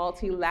this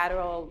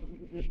multilateral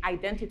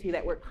identity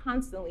that we're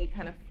constantly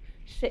kind of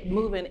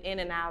moving in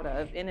and out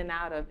of, and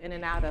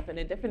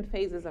in different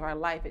phases of our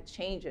life, it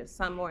changes,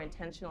 some more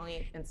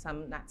intentionally and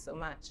some not so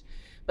much.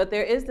 But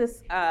there is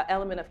this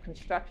element of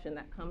construction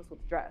that comes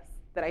with dress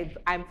that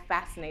I'm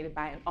fascinated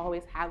by and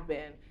always have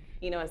been,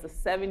 as a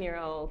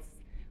 7-year-old,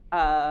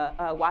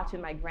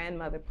 watching my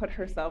grandmother put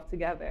herself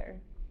together,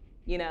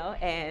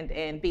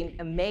 and being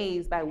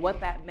amazed by what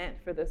that meant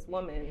for this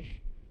woman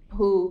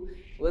who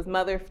was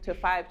mother to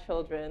 5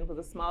 children, was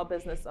a small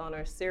business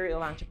owner,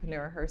 serial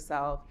entrepreneur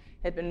herself,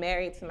 had been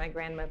married to my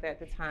grandmother at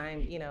the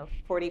time,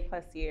 40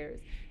 plus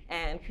years,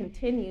 and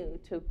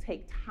continued to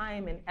take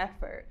time and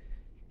effort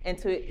and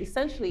to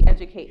essentially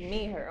educate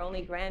me, her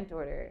only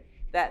granddaughter,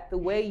 that the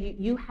way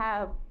you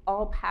have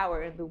all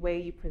power in the way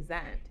you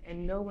present,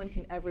 and no one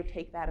can ever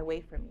take that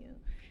away from you.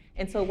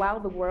 And so while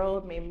the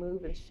world may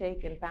move and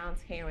shake and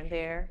bounce here and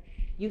there,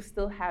 you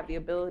still have the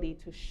ability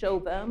to show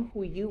them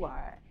who you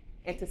are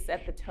and to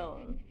set the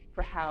tone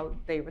for how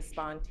they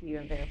respond to you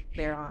and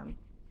thereon.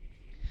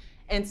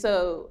 And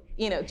so,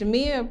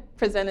 Jamia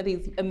presented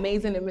these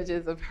amazing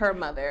images of her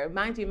mother.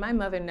 Mind you, my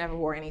mother never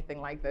wore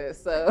anything like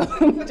this, so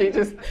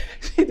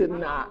she did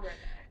not.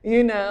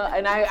 And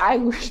I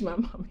wish my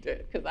mom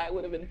did, because I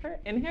would have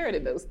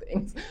inherited those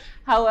things.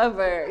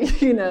 However,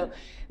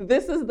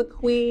 this is the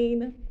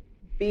queen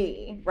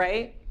bee,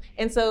 right?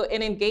 And so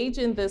in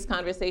engaging this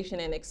conversation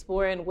and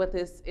exploring what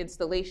this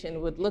installation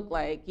would look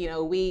like,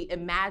 we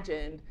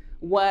imagined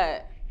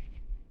what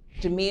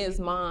Jamia's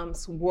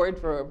mom's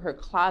wardrobe, her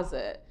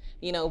closet,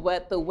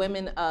 what the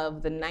women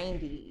of the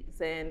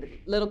 90s, and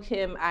Little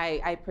Kim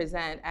I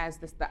present as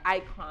the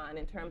icon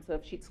in terms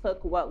of she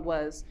took what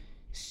was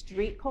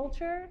street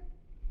culture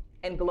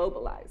and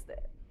globalized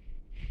it,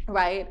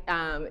 right?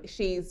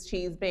 She's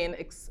been,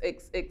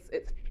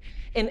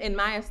 in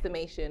my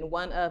estimation,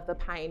 one of the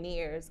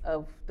pioneers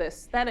of the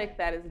aesthetic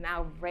that is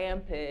now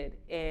rampant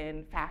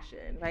in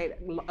fashion, right?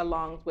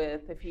 Along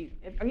with, are you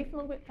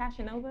familiar with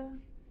Fashion Nova?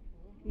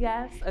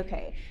 Yes,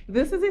 okay.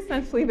 This is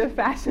essentially the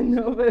Fashion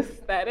Nova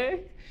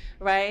aesthetic,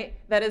 right?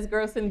 That is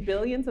grossing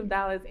billions of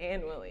dollars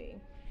annually,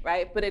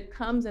 right? But it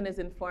comes and is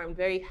informed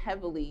very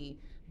heavily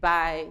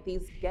by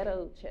these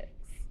ghetto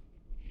chicks.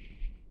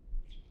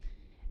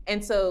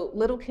 And so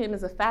Little Kim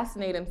is a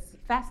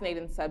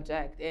fascinating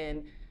subject,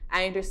 and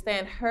I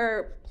understand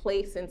her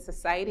place in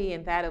society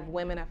and that of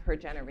women of her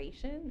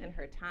generation and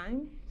her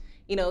time,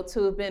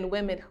 to have been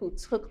women who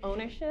took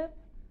ownership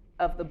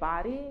of the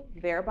body,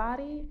 their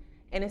body,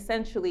 and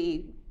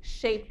essentially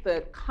shaped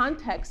the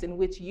context in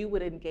which you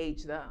would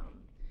engage them.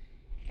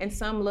 And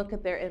some look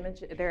at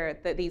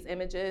these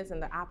images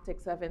and the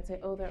optics of it and say,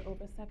 oh, they're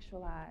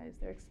over-sexualized,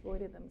 they're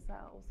exploited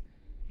themselves.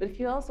 But if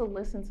you also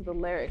listen to the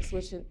lyrics,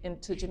 which,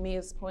 and to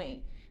Jamia's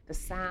point, the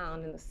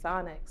sound and the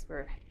sonics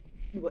were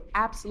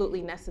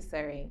absolutely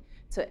necessary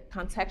to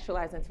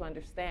contextualize and to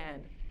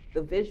understand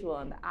the visual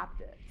and the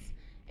optics.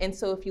 And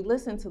so if you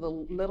listen to the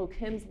Little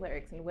Kim's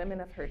lyrics and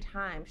women of her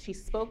time, she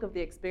spoke of the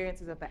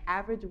experiences of the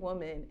average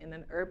woman in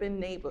an urban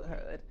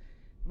neighborhood,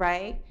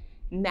 right?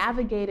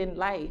 Navigating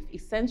life,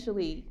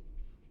 essentially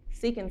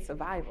seeking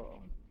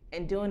survival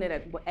and doing it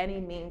at any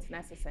means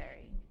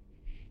necessary.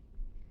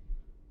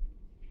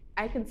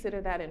 I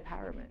consider that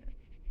empowerment.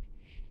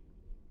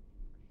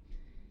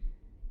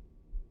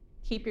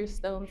 Keep your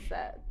stone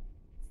set.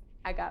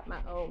 I got my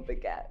own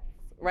baguettes,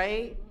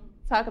 right?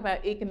 Talk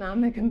about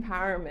economic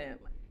empowerment,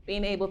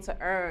 being able to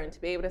earn,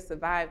 to be able to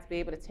survive, to be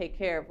able to take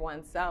care of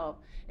oneself,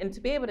 and to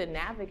be able to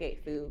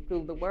navigate through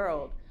the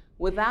world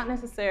without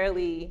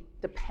necessarily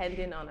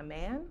depending on a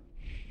man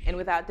and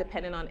without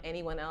depending on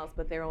anyone else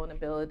but their own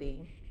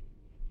ability.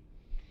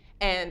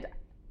 And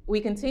we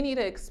continue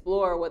to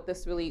explore what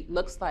this really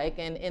looks like,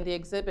 and in the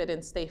exhibit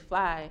in Stay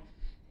Fly,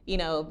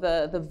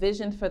 the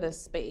vision for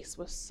this space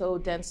was so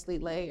densely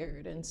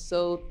layered and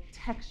so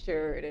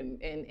textured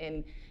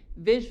and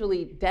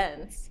visually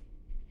dense,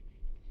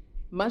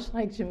 much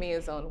like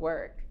Jamia's own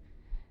work.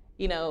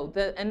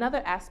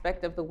 Another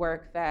aspect of the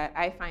work that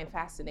I find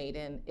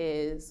fascinating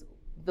is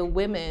the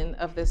women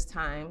of this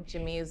time,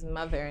 Jamia's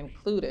mother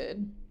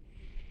included,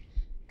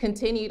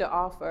 continue to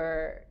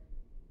offer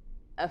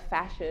a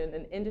fashion,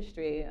 an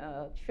industry,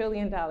 a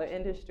trillion-dollar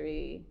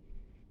industry,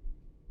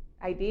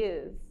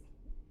 ideas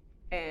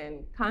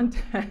and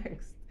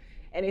context,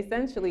 and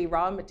essentially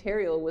raw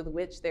material with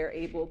which they're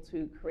able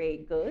to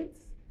create goods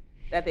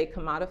that they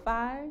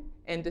commodify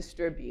and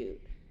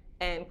distribute.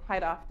 And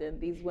quite often,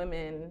 these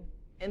women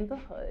in the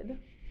hood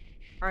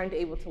aren't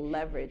able to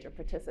leverage or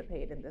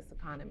participate in this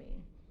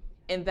economy.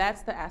 And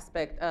that's the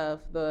aspect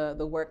of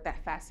the work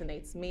that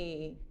fascinates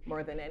me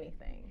more than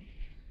anything.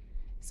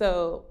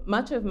 So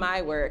much of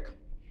my work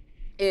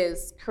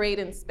is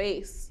creating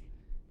space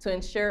to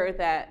ensure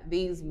that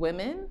these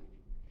women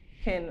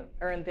can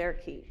earn their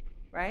keep,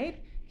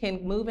 right?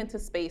 Can move into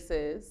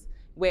spaces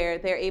where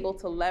they're able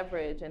to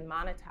leverage and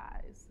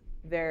monetize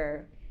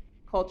their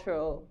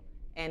cultural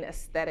and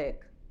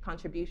aesthetic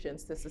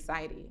contributions to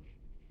society.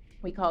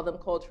 We call them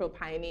cultural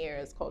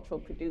pioneers, cultural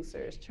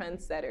producers,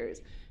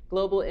 trendsetters,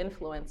 global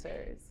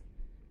influencers.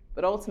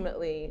 But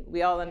ultimately,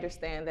 we all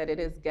understand that it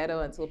is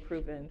ghetto until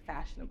proven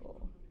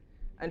fashionable,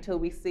 until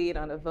we see it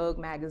on a Vogue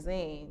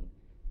magazine.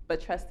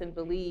 But trust and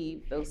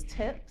believe those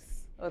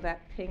tips or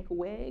that pink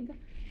wig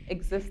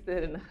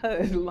existed in the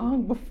hood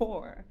long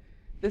before.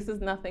 This is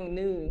nothing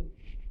new.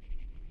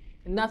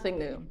 Nothing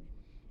new.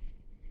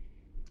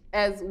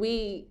 As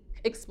we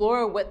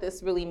explore what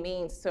this really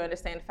means to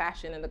understand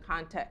fashion in the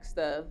context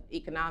of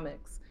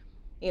economics,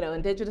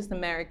 Indigenous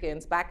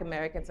Americans, Black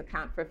Americans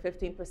account for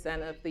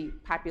 15% of the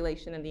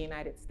population in the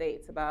United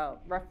States,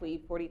 about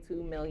roughly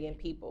 42 million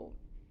people.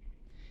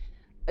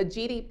 A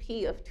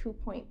GDP of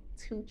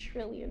 $2.2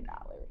 trillion.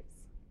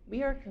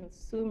 We are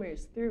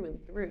consumers through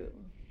and through.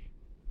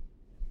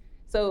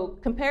 So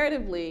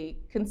comparatively,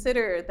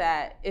 consider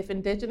that if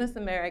Indigenous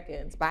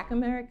Americans, Black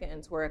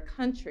Americans were a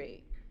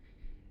country,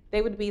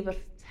 they would be the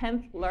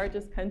 10th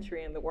largest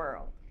country in the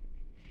world.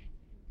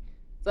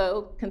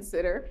 So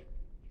consider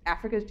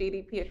Africa's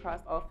GDP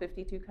across all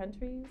 52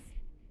 countries.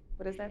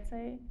 What does that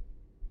say?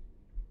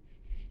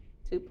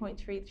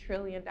 $2.3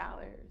 trillion.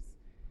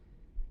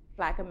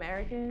 Black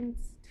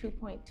Americans,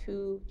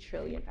 $2.2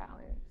 trillion.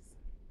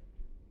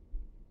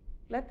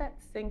 Let that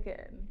sink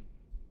in.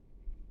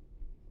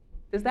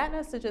 Does that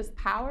message us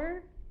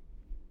power?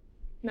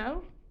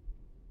 No?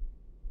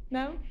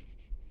 No?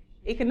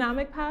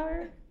 Economic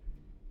power?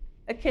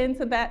 Akin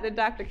to that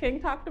Dr. King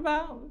talked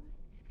about?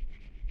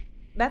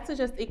 That's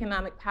just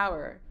economic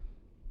power.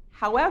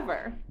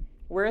 However,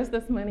 where is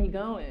this money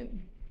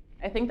going?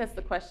 I think that's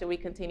the question we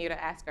continue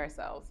to ask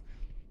ourselves.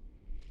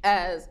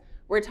 As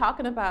we're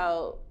talking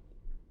about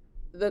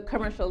the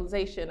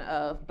commercialization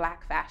of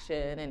Black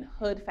fashion and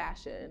hood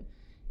fashion,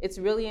 it's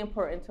really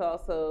important to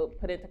also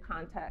put into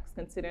context,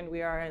 considering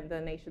we are in the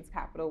nation's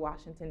capital,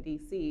 Washington,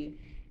 D.C.,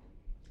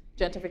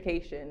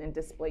 gentrification and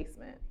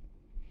displacement.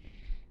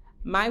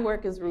 My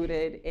work is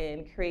rooted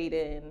in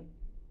creating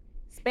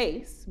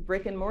space,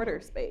 brick and mortar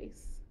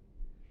space,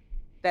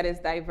 that is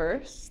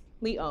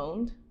diversely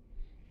owned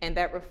and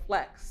that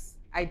reflects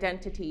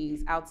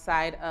identities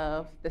outside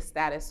of the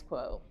status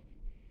quo.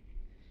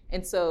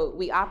 And so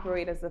we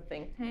operate as a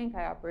think tank.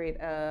 I operate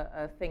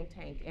a think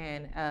tank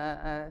and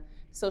a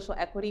social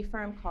equity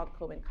firm called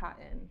Coleman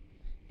Cotton.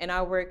 And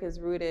our work is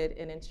rooted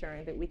in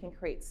ensuring that we can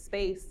create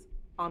space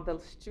on the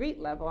street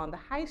level, on the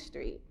high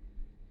street,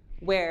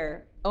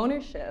 where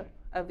ownership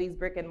of these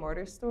brick and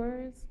mortar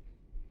stores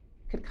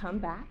could come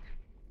back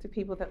to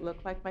people that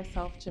look like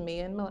myself,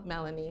 Jamia and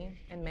Melanie,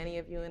 and many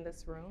of you in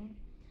this room,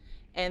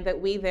 and that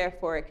we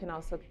therefore can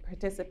also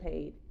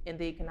participate in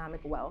the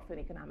economic wealth and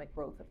economic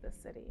growth of this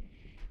city.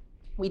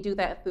 We do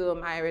that through a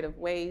myriad of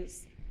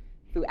ways,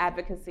 through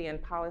advocacy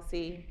and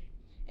policy,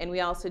 and we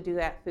also do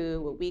that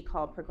through what we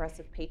call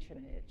progressive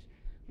patronage,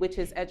 which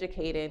is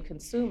educating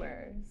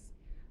consumers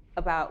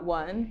about,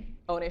 one,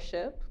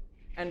 ownership,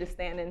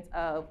 understandings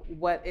of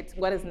what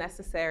is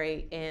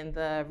necessary in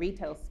the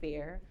retail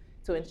sphere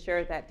to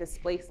ensure that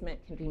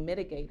displacement can be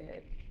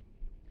mitigated.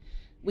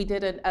 We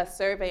did a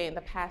survey in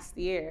the past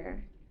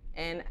year,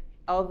 and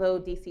although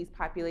DC's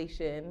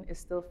population is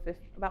still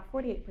about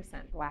 48%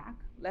 Black,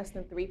 less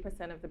than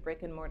 3% of the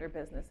brick and mortar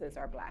businesses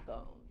are Black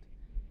owned.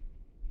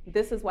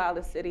 This is while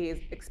the city is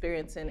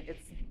experiencing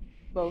its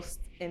most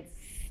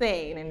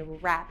insane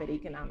and rapid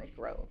economic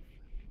growth.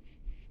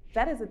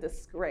 That is a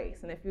disgrace,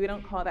 and if you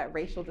don't call that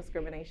racial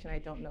discrimination, I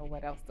don't know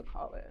what else to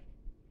call it.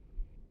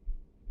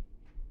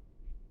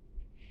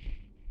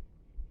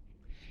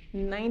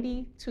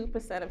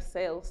 92% of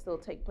sales still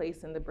take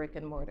place in the brick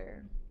and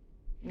mortar,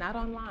 not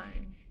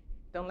online.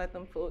 Don't let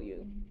them fool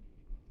you.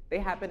 They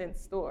happen in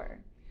store.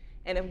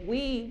 And if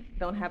we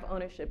don't have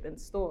ownership in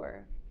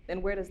store,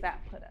 then where does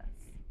that put us?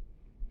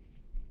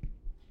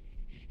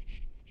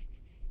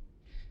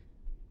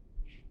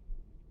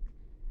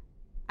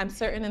 I'm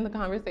certain in the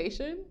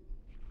conversation,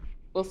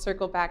 we'll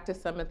circle back to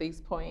some of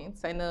these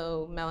points. I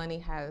know Melanie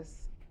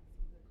has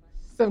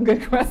some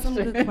good questions.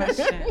 Some good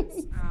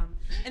questions.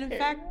 And in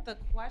fact, the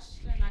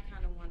question I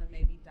kind of want to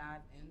maybe dive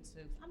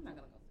into, I'm not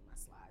going to go through my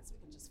slides. We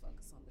can just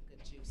focus on the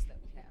good juice that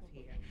we have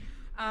here.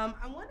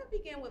 I want to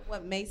begin with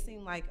what may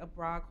seem like a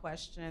broad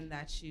question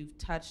that you've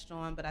touched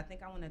on, but I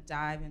think I want to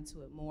dive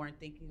into it more in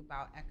thinking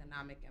about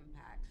economic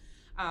impact.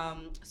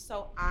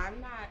 So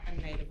I'm not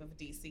a native of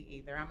DC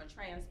either. I'm a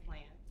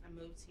transplant. I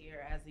moved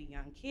here as a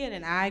young kid,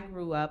 and I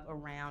grew up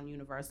around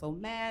Universal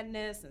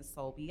Madness and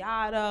Sol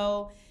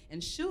Beato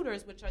and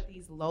Shooters, which are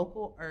these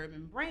local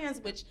urban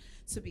brands, which,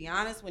 to be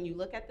honest, when you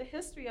look at the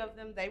history of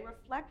them, they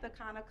reflect the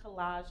kind of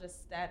collage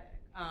aesthetic,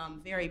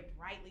 very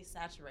brightly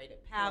saturated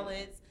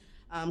palettes,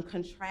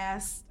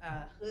 contrast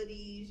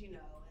hoodies,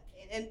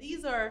 and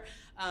these are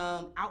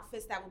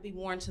outfits that would be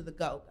worn to the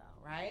go-go,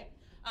 right?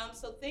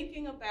 So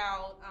thinking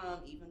about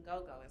even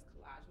go-go as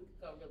collage, we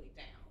could go really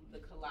down. the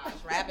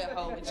collage rabbit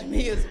hole with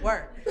Jamia's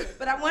work.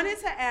 But I wanted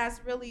to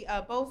ask really,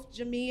 both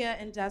Jamia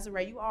and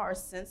Desiree, you all are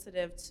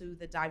sensitive to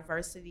the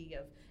diversity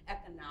of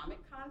economic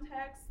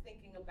context,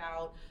 thinking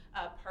about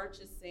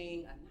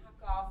purchasing a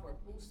knockoff or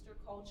booster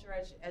culture,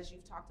 as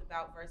you've talked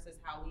about, versus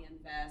how we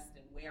invest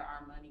and where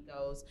our money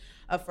goes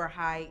for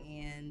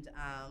high-end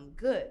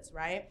goods,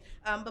 right?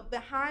 But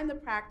behind the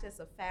practice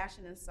of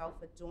fashion and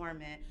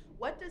self-adornment,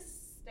 what does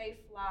Stay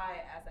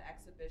Fly as an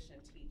exhibition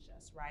teach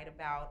us, right,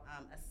 about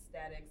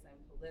aesthetics and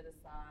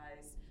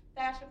politicized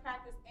fashion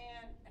practice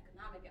and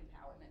economic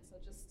empowerment? So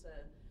just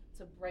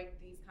to break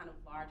these kind of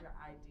larger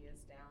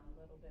ideas down a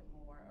little bit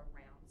more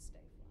around Stay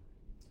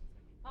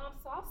Fly.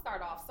 So I'll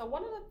start off. So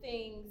one of the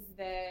things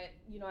that,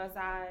 as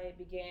I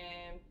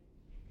began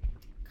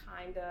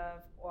kind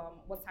of,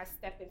 once I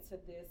stepped into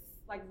this,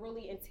 like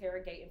really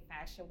interrogating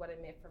fashion, what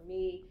it meant for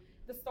me,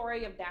 the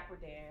story of Dapper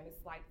Dan.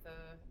 I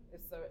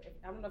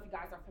don't know if you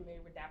guys are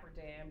familiar with Dapper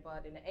Dan,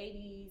 but in the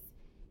 80s,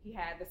 he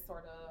had this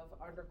sort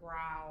of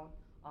underground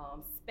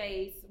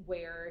space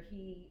where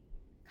he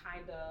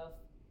kind of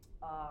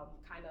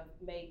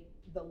made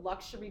the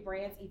luxury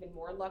brands even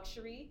more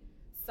luxury.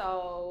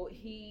 So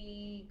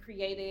he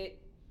created,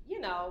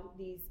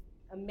 these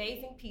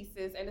amazing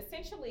pieces, and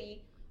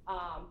essentially,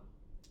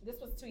 this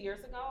was 2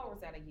 years ago, or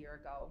was that a year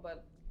ago?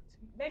 But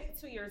maybe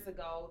 2 years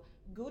ago,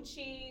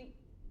 Gucci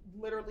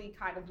literally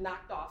kind of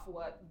knocked off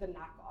what the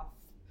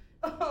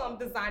knockoff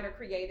designer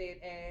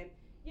created, and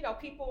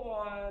people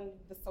on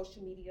the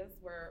social medias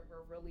were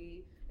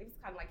really, it was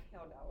kind of like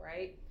hell no,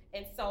 right?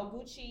 And so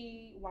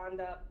Gucci wound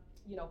up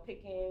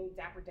picking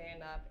Dapper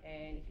Dan up,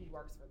 and he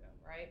works for them,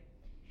 right?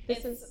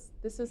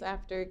 This is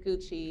after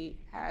Gucci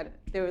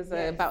there was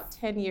about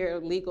 10-year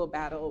legal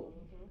battle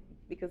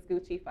because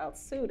Gucci filed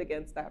suit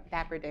against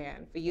Dapper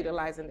Dan for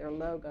utilizing their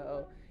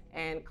logo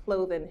and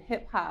clothing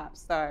hip hop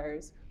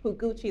stars who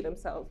Gucci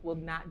themselves will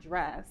not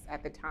dress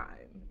at the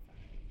time.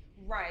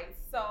 Right.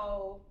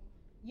 So,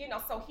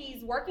 so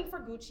he's working for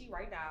Gucci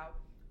right now.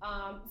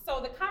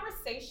 So the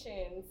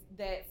conversations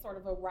that sort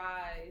of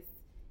arise,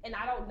 and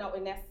I don't know,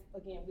 and that's,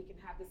 again, we can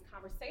have this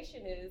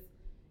conversation is,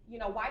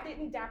 why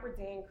didn't Dapper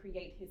Dan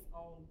create his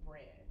own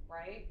brand,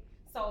 right?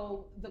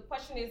 So the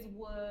question is,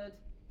 would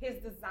his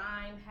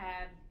design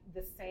have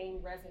the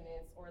same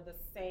resonance or the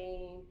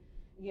same,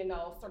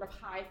 sort of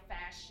high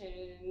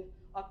fashion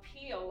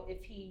appeal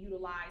if he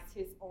utilized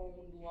his own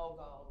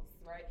logos,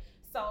 right?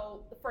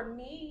 So for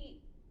me,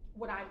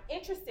 what I'm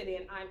interested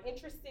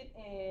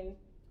in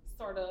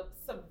sort of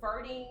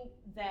subverting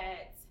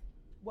that,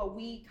 what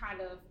we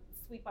kind of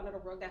sweep under the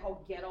rug, that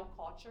whole ghetto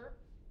culture,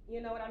 you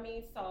know what I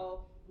mean?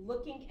 So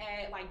looking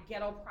at like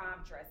ghetto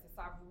prom dresses,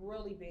 so I've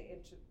really been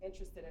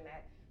interested in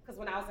that, because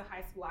when I was in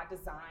high school, I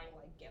designed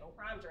like ghetto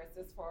prom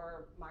dresses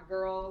for my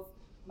girls,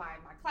 my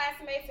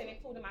classmates, and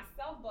including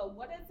myself. But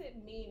what does it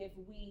mean if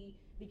we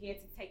begin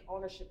to take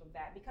ownership of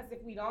that? Because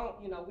if we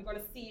don't, we're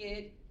gonna see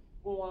it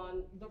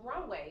on the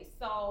runway.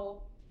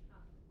 So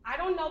I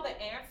don't know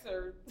the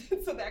answer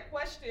to that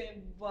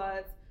question,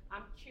 but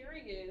I'm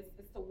curious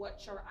as to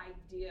what your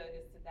idea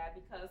is to that,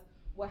 because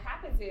what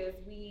happens is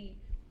we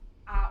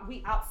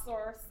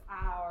outsource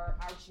our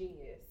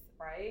genius,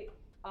 right?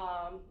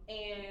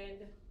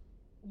 And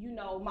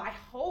my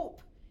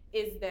hope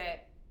is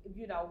that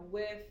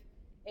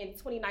in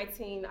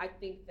 2019, I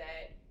think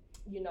that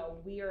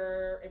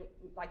we're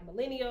like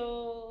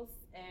millennials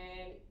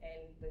and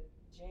the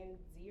Gen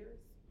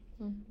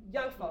Zers,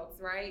 young folks,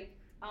 right?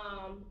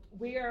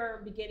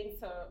 We're beginning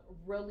to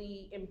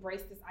really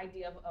embrace this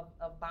idea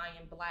of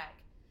buying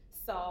black.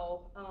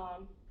 So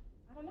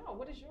I don't know.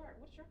 What's your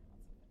thoughts?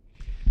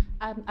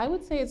 I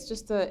would say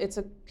it's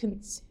a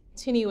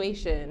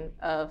continuation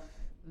of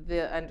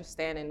the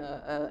understanding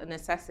a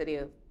necessity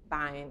of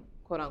buying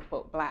quote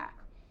unquote black,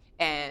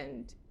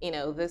 and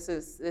this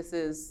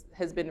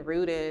has been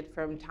rooted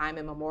from time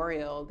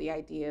immemorial. The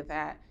idea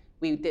that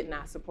we did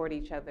not support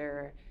each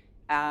other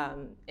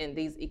in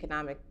these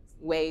economic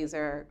ways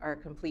are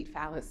complete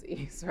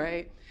fallacies,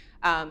 right?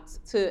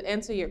 To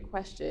answer your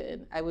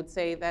question, I would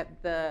say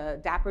that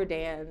the Dapper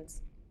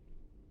Dan's,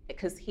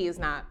 because he is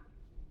not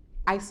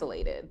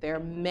isolated. There are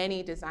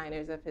many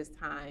designers of his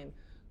time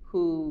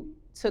who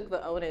took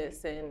the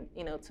onus and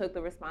took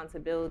the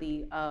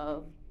responsibility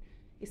of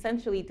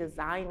essentially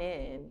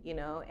designing,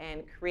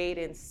 and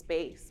creating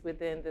space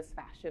within this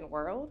fashion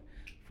world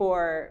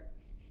for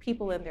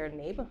people in their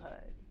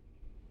neighborhood,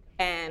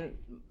 and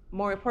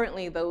more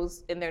importantly,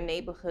 those in their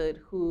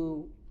neighborhood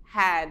who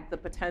had the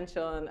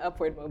potential and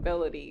upward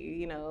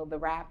mobility. The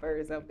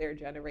rappers of their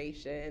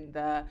generation,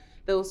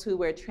 those who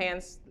were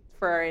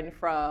transferring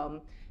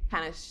from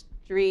kind of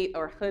street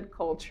or hood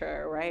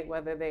culture, right?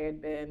 Whether they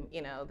had been,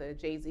 the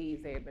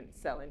Jay-Z's, they had been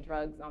selling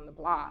drugs on the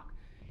block,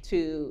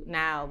 to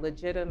now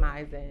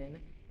legitimizing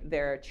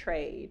their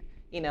trade,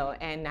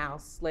 and now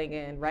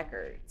slinging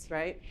records,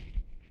 right?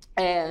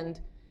 And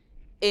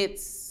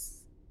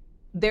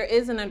there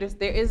is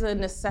a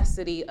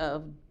necessity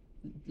of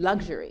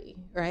luxury,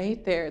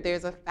 right?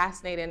 There's a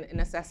fascinating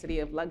necessity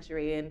of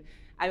luxury, and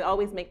I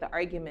always make the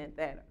argument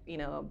that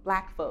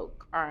Black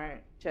folk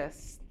aren't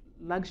just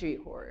luxury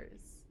whores.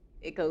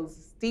 It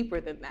goes deeper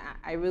than that.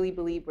 I really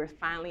believe we're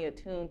finally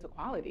attuned to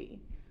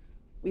quality.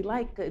 We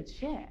like good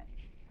shit.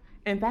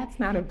 And that's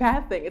not a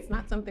bad thing. It's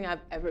not something I've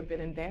ever been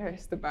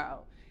embarrassed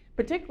about,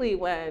 particularly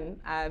when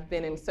I've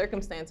been in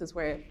circumstances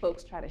where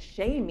folks try to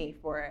shame me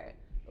for it.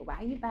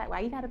 Why you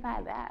gotta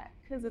buy that?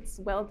 Because it's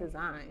well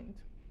designed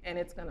and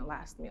it's gonna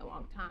last me a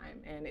long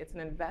time, and it's an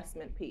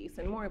investment piece.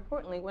 And more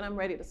importantly, when I'm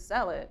ready to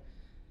sell it,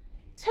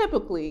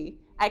 typically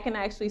I can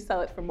actually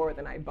sell it for more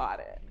than I bought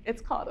it.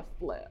 It's called a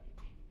flip,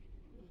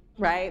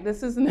 right?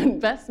 This is an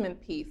investment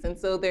piece. And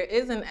so there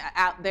is an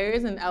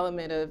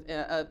element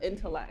of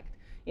intellect,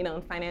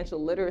 and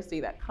financial literacy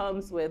that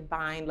comes with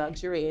buying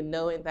luxury, and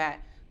knowing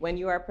that when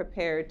you are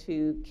prepared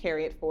to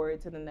carry it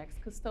forward to the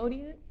next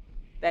custodian,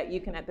 that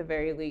you can at the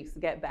very least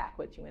get back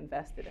what you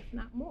invested, if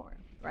not more,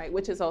 right?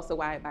 Which is also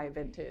why I buy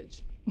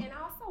vintage. And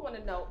I also want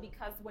to note,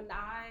 because when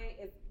I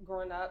was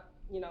growing up,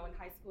 in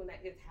high school, and that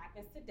it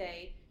happens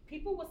today,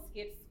 people would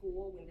skip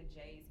school when the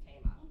J's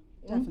came out.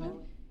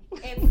 Definitely.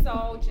 And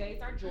so J's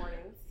are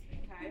Jordans,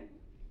 okay?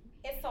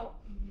 And so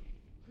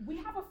we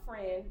have a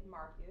friend,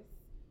 Marcus,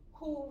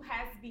 who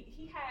has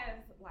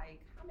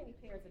like, how many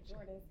pairs of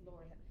Jordans,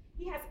 Lord?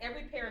 He has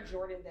every pair of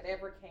Jordan that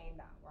ever came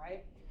out,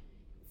 right?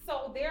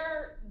 So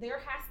there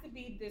has to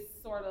be this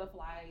sort of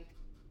like,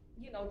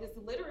 this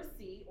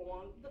literacy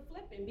on the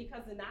flipping,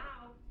 because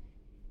now,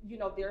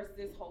 there's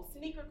this whole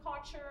sneaker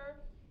culture.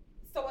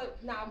 So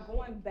now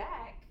going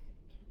back,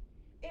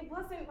 it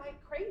wasn't like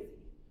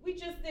crazy. We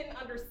just didn't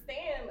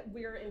understand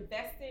we're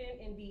investing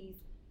in these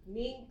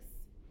minks,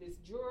 this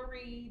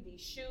jewelry,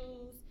 these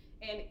shoes,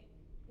 and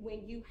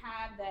when you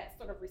have that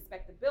sort of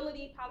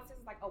respectability policies,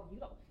 it's like, oh,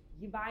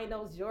 you buying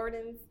those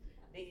Jordans,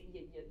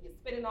 you're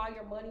spending all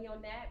your money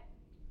on that.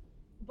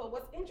 But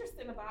what's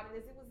interesting about it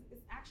is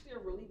it's actually a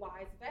really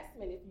wise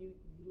investment if you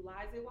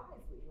utilize it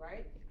wisely,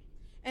 right?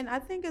 And I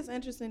think it's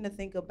interesting to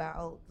think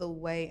about the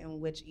way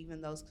in which even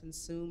those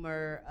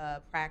consumer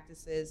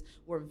practices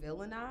were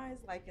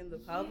villainized, like in the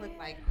public,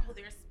 like, oh,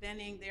 they're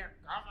spending their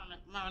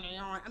government money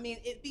on. I mean,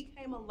 it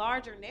became a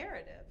larger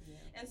narrative. Yeah.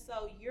 And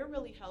so you're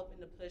really helping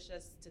to push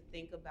us to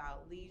think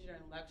about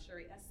leisure and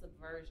luxury as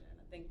subversion.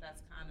 I think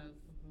that's kind of,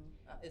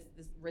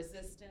 is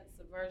resistance,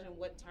 subversion.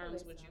 What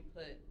terms would you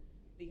put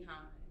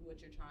behind what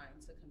you're trying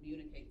to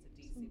communicate to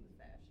DC with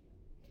fashion?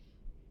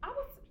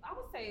 I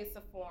would say it's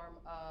a form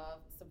of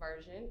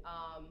subversion,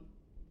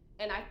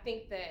 and I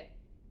think that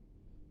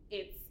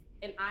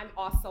and I'm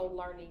also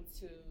learning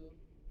to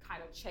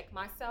kind of check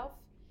myself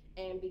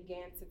and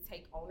begin to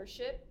take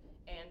ownership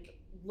and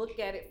look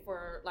at it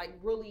for like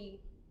really,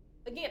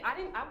 again,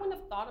 I wouldn't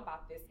have thought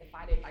about this if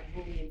I didn't like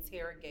really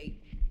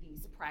interrogate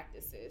these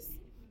practices.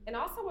 And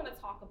I also want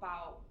to talk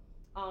about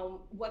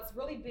what's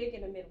really big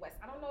in the Midwest.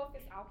 I don't know if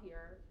it's out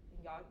here,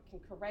 and y'all can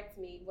correct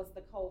me, was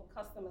the whole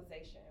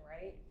customization,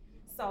 right?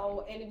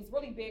 So, and it was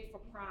really big for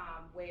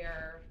prom,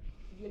 where,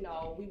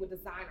 we would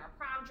design our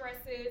prom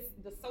dresses,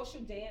 the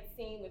social dance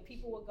scene, when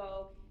people would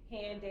go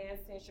hand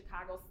dancing,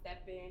 Chicago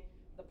stepping,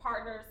 the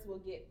partners will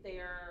get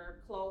their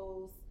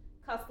clothes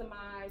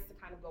customized to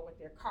kind of go with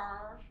their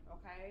car,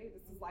 okay?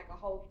 This is like a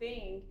whole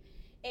thing.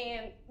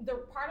 And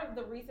part of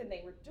the reason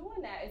they were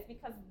doing that is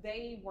because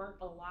they weren't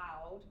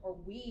allowed, or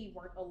we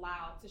weren't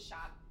allowed to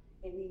shop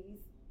in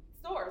these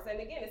stores.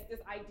 And again, it's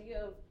this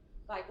idea of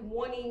like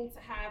wanting to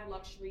have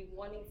luxury,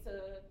 wanting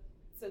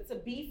to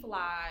be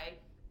fly,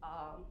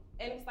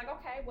 and it's like,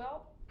 okay,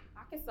 well,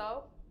 I can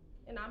sew,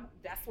 and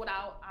that's what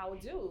I'll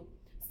do.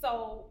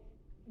 So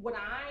what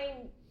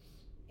I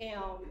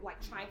am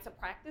like trying to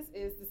practice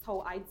is this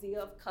whole idea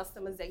of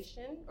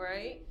customization,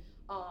 right?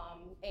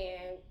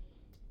 And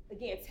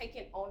again,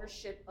 taking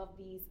ownership of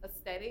these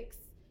aesthetics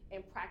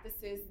and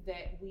practices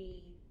that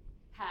we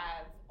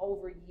have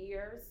over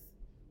years,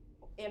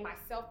 and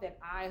myself that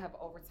I have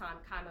over time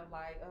kind of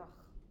like, ugh,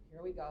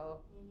 here we go.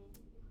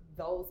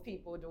 Those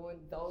people doing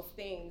those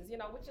things,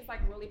 which is like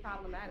really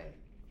problematic.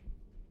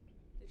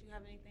 Did you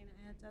have anything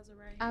to add,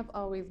 Desiree? I've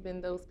always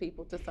been those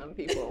people to some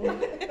people.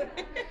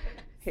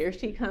 Here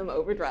she come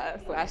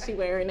overdressed. Why is she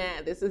wearing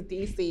that? This is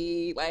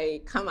DC.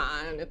 Like, come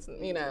on. It's,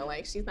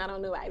 like she's not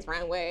on nobody's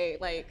runway.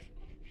 Like,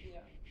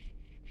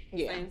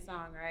 yeah. Same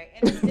song, right?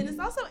 And it's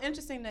also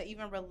interesting to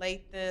even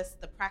relate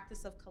the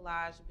practice of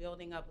collage,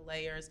 building up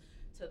layers,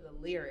 to the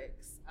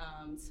lyrics,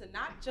 to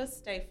not just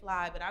Stay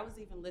Fly, but I was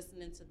even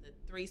listening to the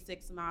 3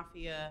 6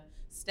 Mafia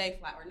Stay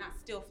Fly, or not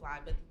Still Fly,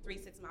 but the 3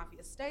 6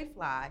 Mafia Stay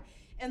Fly.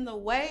 And the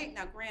way,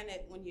 now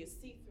granted, when you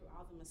see through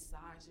all the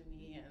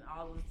misogyny and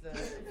all of the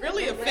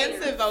really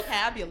offensive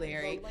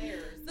vocabulary,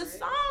 the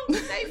song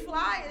Stay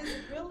Fly is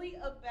really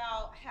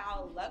about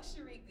how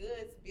luxury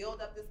goods build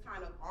up this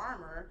kind of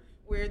armor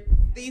where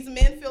these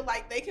men feel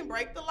like they can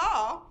break the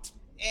law.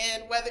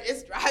 And whether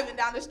it's driving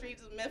down the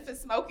streets of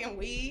Memphis smoking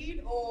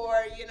weed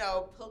or,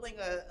 pulling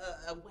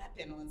a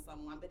weapon on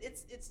someone. But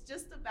it's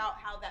just about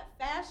how that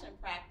fashion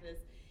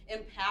practice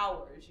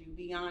empowers you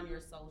beyond your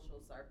social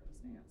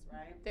circumstance,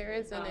 right? There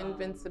is an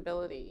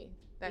invincibility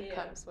that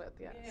comes with,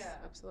 yes,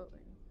 absolutely.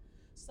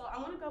 So I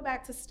want to go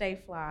back to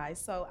Stay Fly.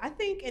 So I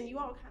think, and you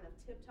all kind of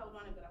tiptoed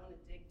on it, but I want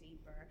to dig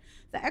deeper.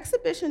 the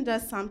exhibition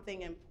does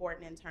something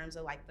important in terms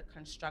of like the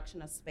construction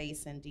of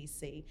space in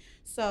DC.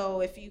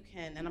 So if you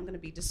can, and I'm going to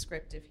be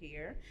descriptive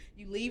here,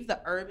 you leave the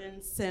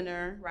urban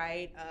center,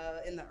 right,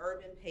 in the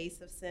urban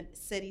pace of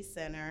city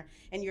center,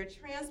 and you're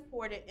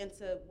transported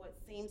into what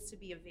seems to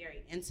be a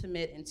very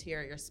intimate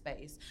interior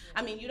space.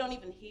 I mean, you don't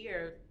even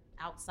hear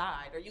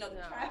outside or the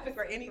traffic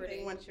or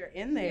anything once you're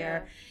in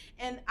there.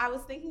 Yeah. And I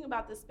was thinking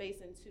about this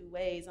space in two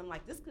ways. I'm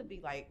like, this could be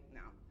like,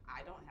 no,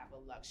 I don't have a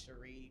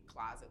luxury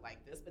closet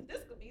like this, but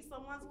this could be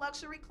someone's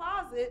luxury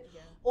closet.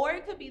 Yeah. Or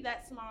it could be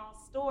that small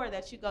store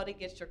that you go to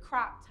get your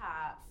crop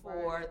top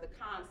for the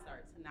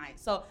concert tonight.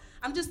 So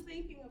I'm just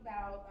thinking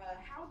about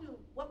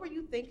what were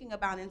you thinking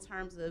about in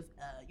terms of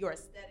your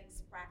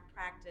aesthetics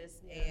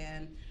practice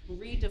and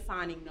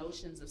redefining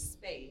notions of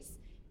space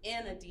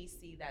in a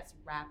DC that's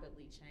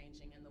rapidly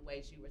changing in the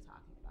ways you were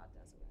talking about,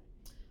 Desiree?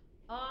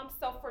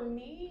 So for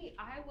me,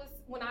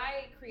 when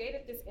I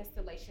created this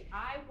installation,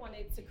 I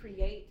wanted to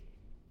create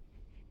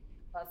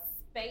a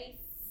space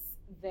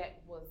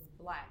that was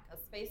Black, a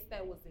space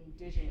that was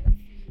indigenous.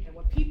 And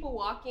when people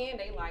walk in,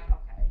 they like,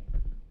 okay,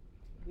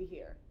 we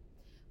here.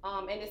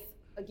 And it's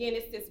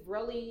this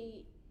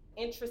really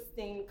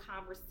interesting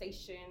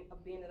conversation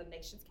of being in the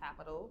nation's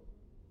capital,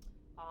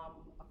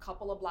 a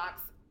couple of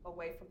blocks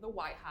away from the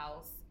White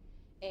House,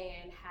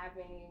 and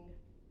having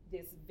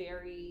this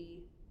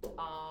very,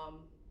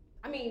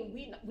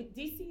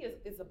 DC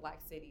is a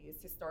Black city.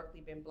 It's historically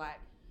been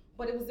Black,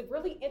 but it was a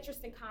really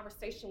interesting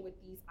conversation with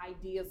these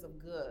ideas of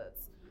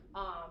goods.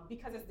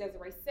 Because as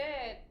Desiree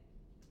said,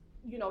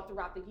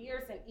 throughout the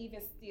years and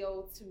even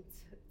still to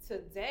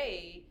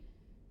today,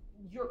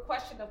 your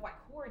question of like,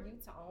 who are you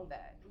to own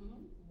that?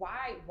 Mm-hmm.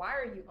 Why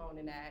are you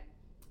owning that?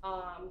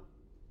 And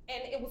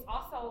it was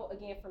also,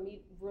 again, for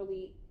me,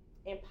 really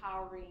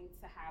empowering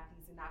to have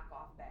these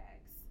knockoff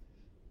bags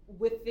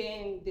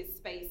within this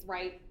space,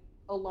 right,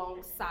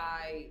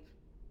 alongside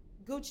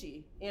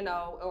Gucci,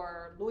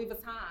 or Louis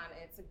Vuitton,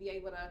 and to be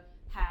able to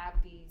have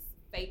these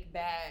fake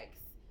bags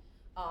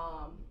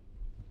up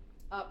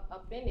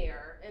in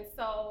there. And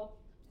so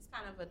it's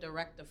kind of a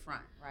direct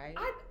affront, right?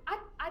 I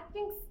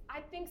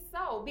think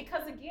so,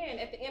 because again,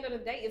 at the end of the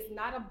day, it's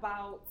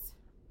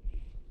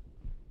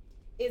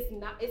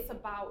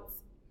about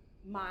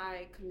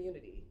my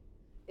community.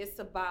 It's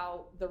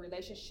about the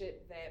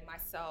relationship that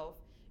myself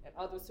and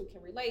others who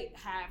can relate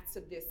have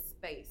to this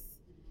space.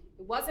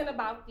 It wasn't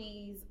about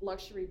these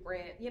luxury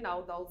brand,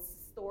 those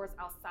stores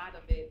outside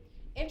of it.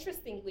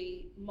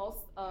 Interestingly,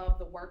 most of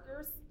the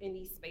workers in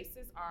these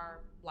spaces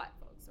are Black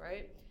folks,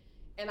 right?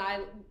 And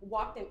I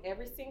walked in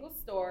every single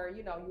store,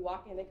 you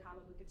walk in, they kind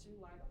of look at you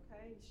like,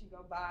 okay, you should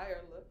go buy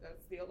or look or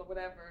steal or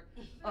whatever.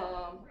 I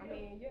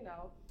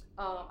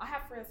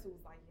have friends who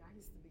was like, yeah, I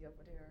used to be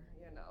over there,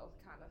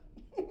 kind of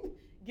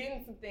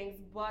getting some things,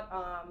 but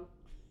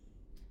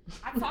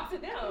I talked to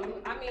them.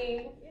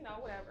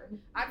 Whatever.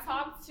 I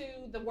talked to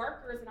the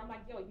workers, and I'm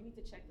like, yo, you need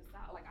to check this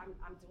out. Like, I'm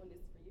doing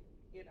this for you,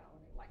 And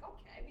they're like,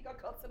 okay, we gonna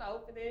go to the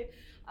opening.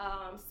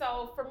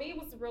 So for me, it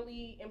was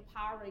really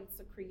empowering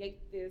to create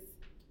this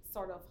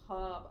sort of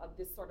hub of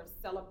this sort of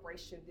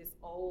celebration, this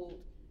ode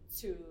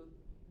to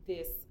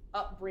this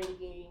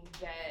upbringing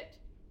that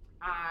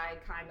I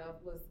kind of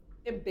was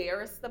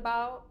embarrassed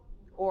about,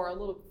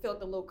 or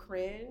felt a little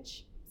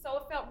cringe. So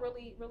it felt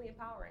really, really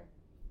empowering.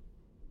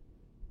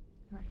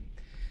 Right.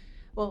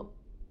 Well,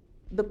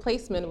 the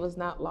placement was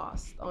not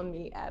lost on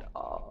me at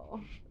all,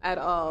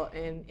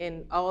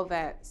 in all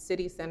that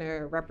City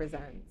Center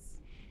represents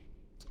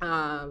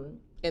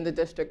in the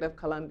District of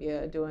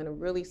Columbia during a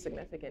really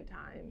significant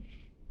time.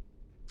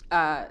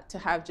 To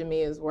have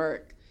Jamia's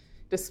work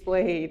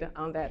displayed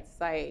on that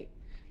site,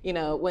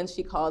 when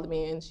she called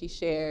me and she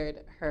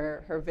shared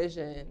her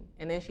vision,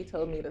 and then she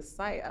told me the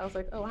site, I was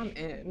like, oh, I'm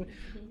in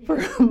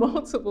for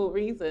multiple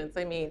reasons.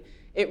 I mean,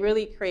 it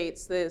really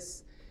creates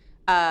this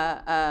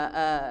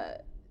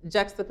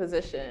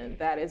juxtaposition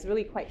that is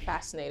really quite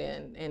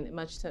fascinating, and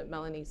much to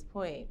Melanie's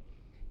point.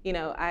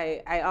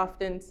 I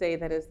often say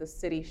that as the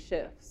city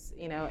shifts,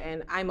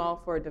 and I'm all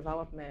for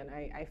development.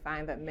 I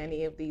find that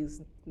many of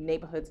these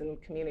neighborhoods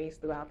and communities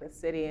throughout the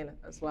city, and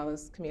as well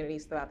as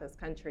communities throughout this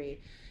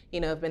country,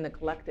 have been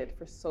neglected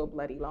for so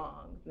bloody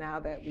long. Now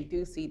that we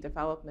do see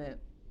development,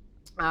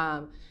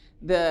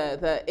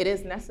 it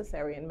is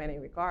necessary in many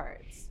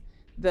regards.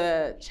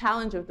 The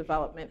challenge of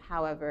development,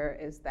 however,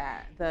 is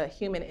that the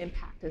human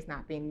impact is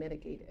not being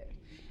mitigated.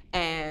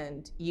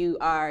 And you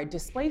are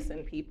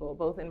displacing people,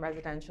 both in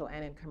residential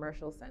and in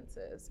commercial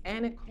senses,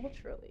 and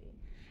culturally.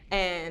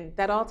 And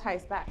that all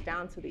ties back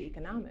down to the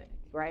economic,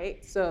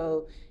 right?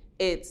 So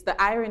it's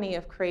the irony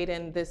of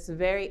creating this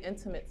very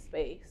intimate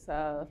space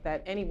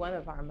that any one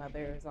of our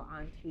mothers or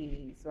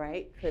aunties,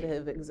 right, could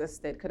have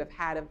existed, could have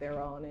had of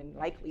their own, and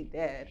likely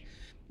did.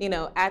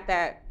 At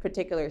that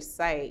particular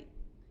site,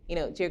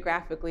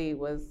 geographically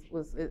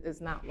is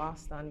not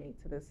lost on me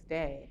to this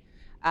day.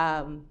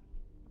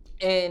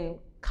 In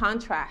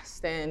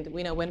contrast, and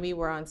when we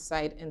were on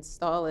site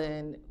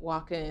installing,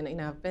 walking,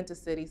 I've been to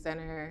City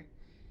Center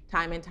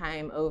time and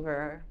time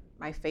over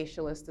My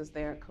facialist is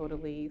there,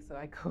 Caudalie, so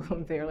I go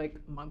there like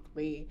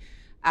monthly.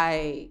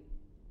 I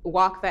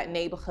walk that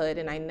neighborhood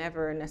and I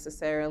never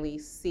necessarily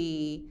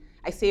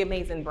I see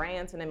amazing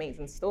brands and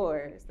amazing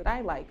stores that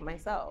I like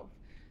myself.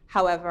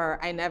 However,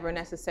 I never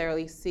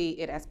necessarily see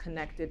it as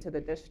connected to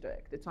the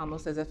district. It's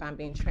almost as if I'm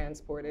being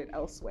transported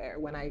elsewhere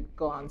when I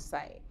go on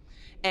site.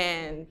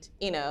 And,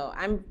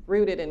 I'm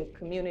rooted in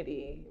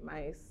community.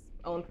 My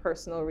own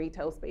personal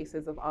retail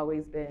spaces have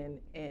always been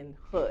in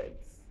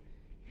hoods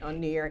on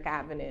New York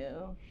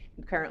Avenue,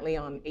 currently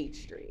on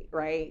H Street,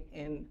 right?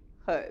 In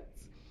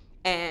hoods.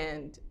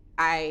 And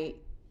I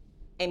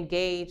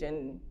engage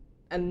in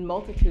a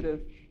multitude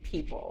of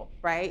people,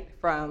 right?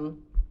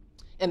 From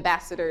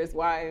ambassadors'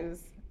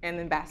 wives and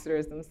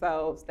ambassadors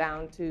themselves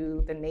down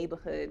to the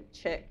neighborhood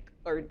chick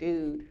or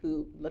dude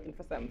who looking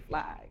for something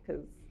fly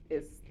because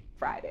it's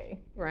Friday,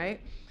 right?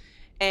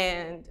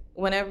 And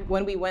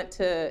when we went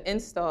to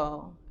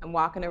install, I'm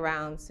walking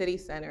around City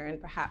Center, and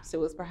it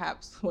was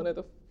one of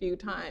the few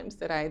times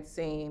that I'd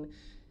seen,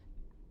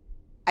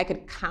 I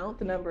could count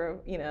the number of,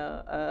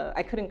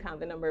 I couldn't count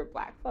the number of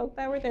Black folk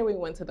that were there. We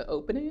went to the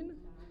opening,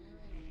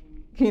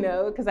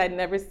 because I'd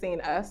never seen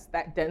us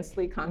that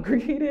densely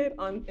congregated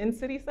in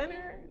City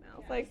Center. And I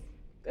was like,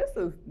 this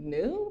is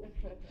new.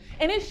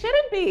 And it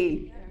shouldn't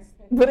be,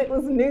 but it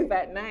was new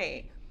that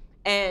night.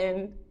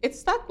 And it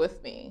stuck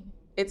with me.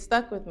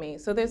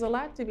 So there's a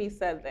lot to be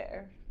said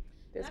there.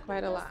 There's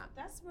quite a lot.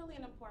 That's really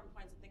an important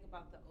point to think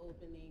about, the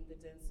opening, the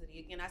density.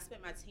 Again, I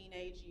spent my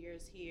teenage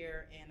years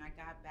here, and I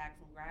got back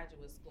from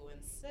graduate school,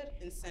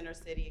 and Center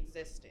City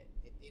existed.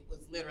 It was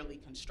literally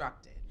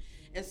constructed.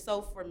 And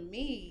so for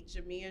me,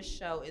 Jamia's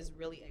show is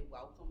really a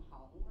welcome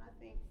home, I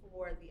think,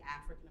 for the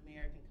African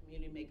American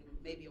community,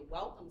 maybe a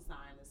welcome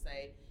sign to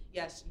say,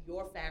 yes,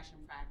 your fashion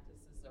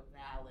practices are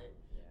valid,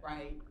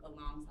 right,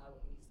 alongside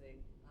what we see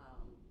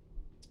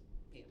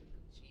in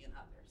Gucci and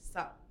others.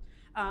 So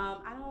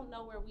I don't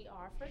know where we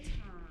are for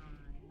time.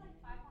 Like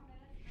 5 more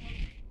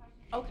minutes.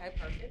 Okay,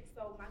 perfect.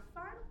 So my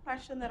final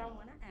question that I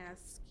want to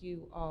ask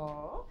you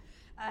all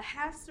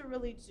has to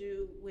really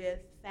do with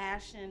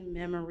fashion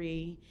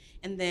memory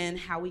and then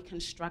how we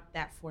construct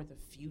that for the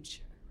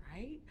future,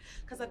 right?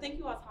 Because I think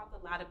you all talked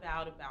a lot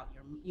about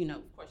your,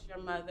 of course,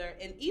 your mother,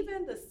 and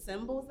even the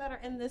symbols that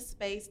are in this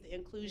space, the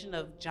inclusion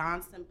of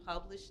Johnson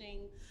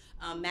Publishing,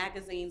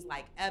 magazines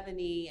like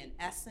Ebony and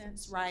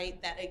Essence,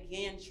 right? That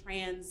again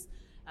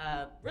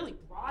really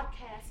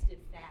broadcasted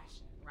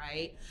fashion,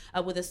 right?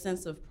 With a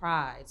sense of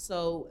pride.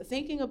 So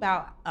thinking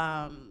about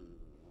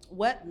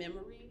what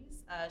memories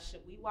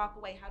should we walk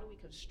away? How do we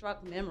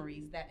construct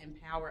memories that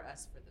empower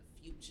us for the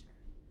future?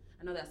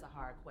 I know that's a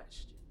hard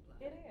question.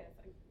 But it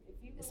is.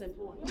 It's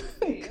important.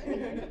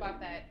 Think about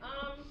that.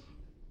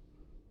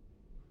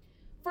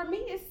 For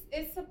me,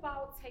 it's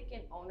about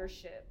taking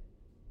ownership,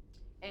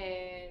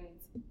 and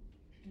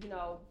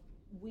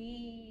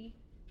we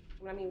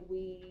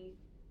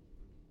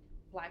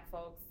Black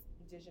folks,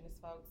 indigenous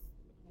folks,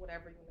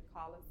 whatever you want to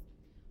call us,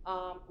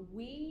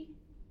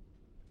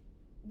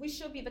 we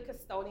should be the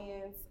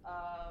custodians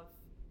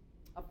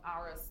of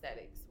our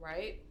aesthetics,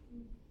 right?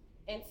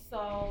 And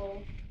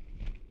so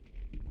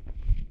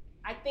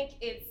I think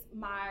it's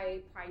my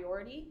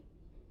priority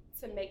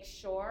to make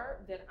sure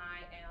that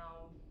I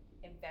am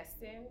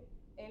investing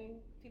in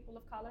people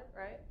of color,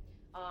 right?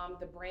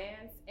 The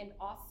brands, and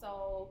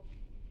also,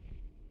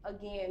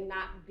 again,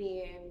 not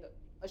being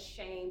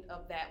ashamed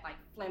of that like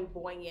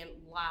flamboyant,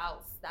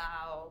 loud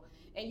style.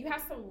 And you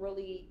have some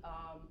really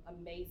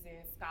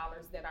amazing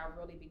scholars that are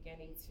really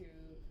beginning to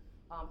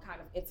kind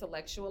of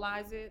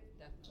intellectualize it.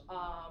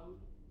 Definitely.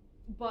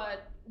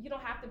 But you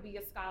don't have to be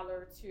a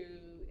scholar to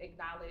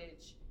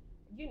acknowledge,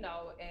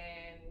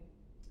 and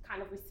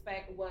kind of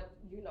respect what,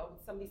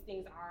 some of these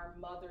things our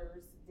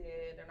mothers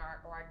did and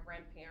our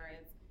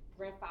grandparents,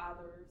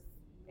 grandfathers,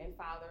 and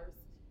fathers.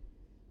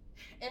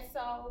 And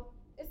so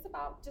it's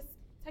about just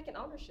taking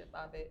ownership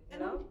of it,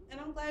 And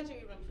I'm glad you're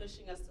even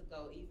pushing us to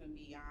go even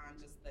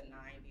beyond just the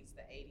 90s,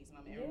 the 80s,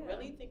 and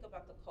really think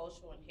about the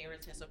cultural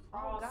inheritance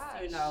across,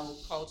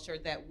 culture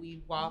that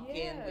we walk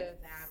in with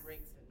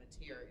fabrics and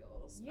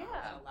materials in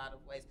a lot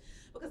of ways.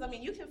 Because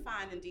you can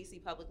find in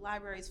DC public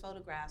libraries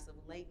photographs of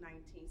late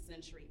 19th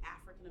century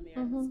African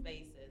American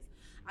spaces.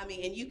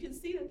 And you can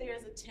see that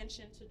there's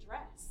attention to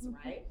dress,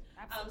 right?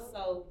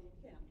 Absolutely.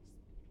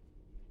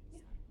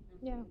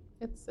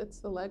 It's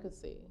the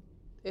legacy.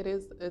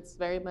 It's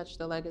very much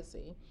the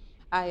legacy.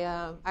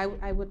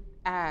 I would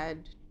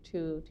add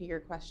to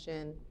your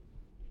question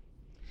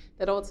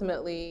that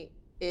ultimately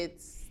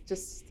it's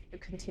just a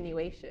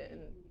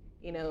continuation.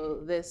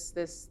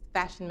 This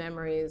fashion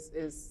memory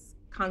is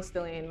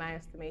constantly, in my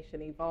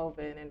estimation,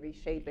 evolving and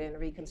reshaping,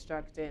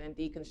 reconstructing and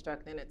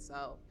deconstructing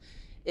itself.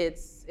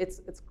 It's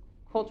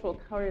cultural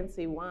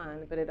currency,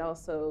 one, but it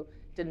also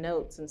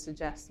denotes and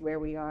suggests where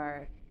we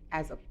are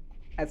as a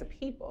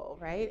people,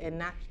 right? And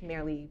not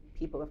merely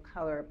people of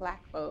color or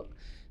Black folk,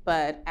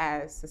 but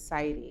as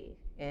society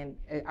in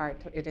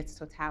its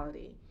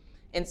totality.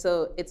 And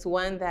so it's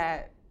one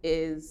that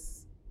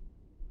is,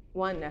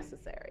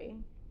 necessary,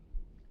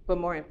 but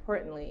more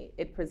importantly,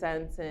 it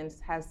presents and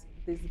has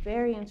these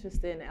very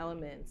interesting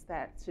elements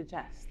that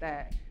suggest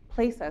that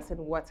place us in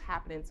what's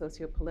happening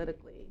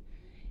sociopolitically.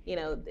 You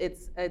know,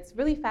 it's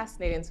really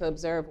fascinating to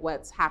observe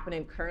what's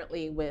happening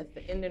currently with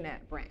the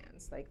internet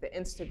brands, like the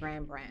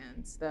Instagram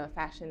brands, the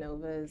Fashion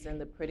Novas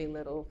and the Pretty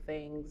Little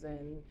Things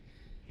and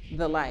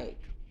the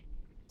like.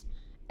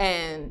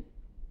 And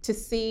to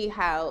see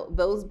how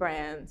those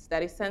brands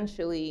that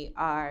essentially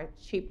are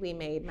cheaply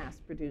made,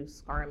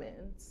 mass-produced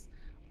garments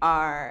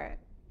are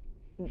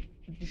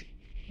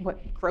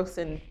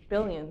grossing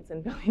billions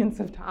and billions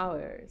of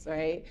dollars,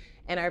 right?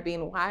 And are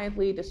being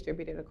widely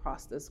distributed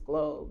across this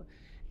globe.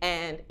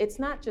 And it's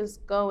not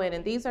just going,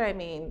 and these are, I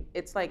mean,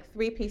 it's like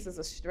 3 pieces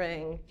of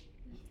string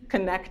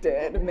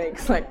connected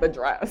makes like the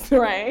dress,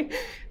 right?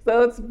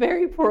 So it's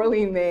very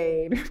poorly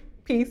made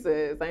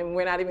pieces. I mean,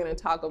 we're not even gonna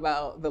talk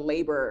about the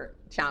labor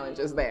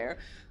challenges there.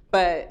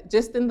 But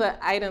just in the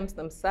items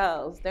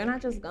themselves, they're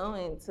not just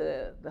going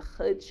to the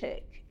hood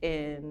chick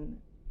in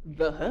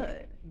the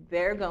hood.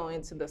 They're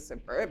going to the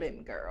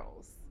suburban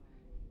girls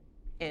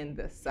in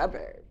the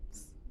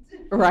suburbs,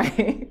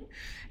 right?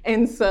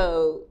 And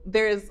so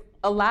there's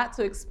a lot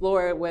to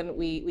explore when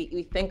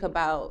we think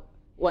about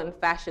one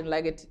fashion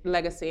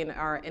legacy and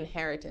our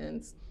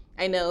inheritance.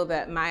 I know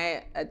that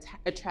my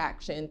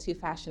attraction to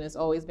fashion has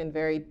always been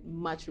very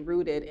much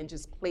rooted in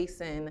just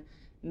placing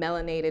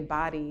melanated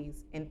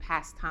bodies in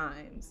past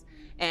times.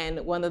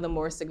 And one of the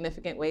more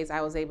significant ways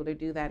I was able to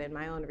do that in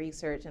my own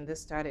research, and this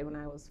started when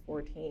I was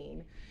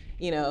 14,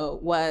 you know,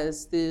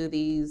 was through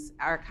these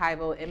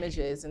archival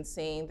images and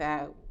seeing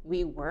that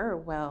we were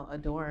well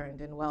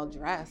adorned and well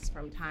dressed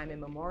from time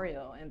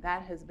immemorial. And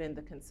that has been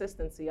the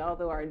consistency,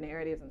 although our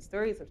narratives and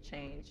stories have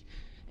changed,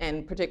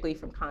 and particularly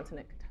from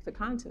continent to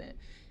continent,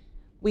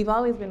 we've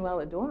always been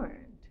well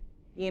adorned.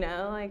 You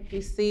know, like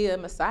you see a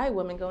Maasai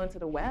woman go into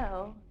the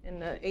well in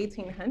the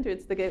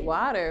 1800s to get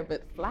water,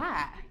 but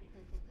fly.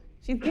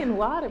 She's getting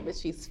water, but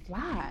she's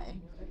fly,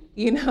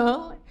 you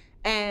know?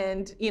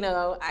 And, you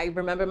know, I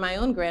remember my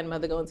own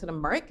grandmother going to the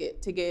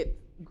market to get,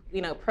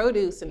 you know,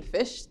 produce and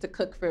fish to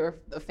cook for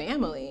the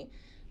family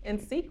in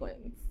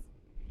sequins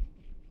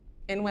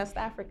in West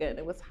Africa, and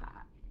it was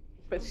hot,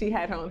 but she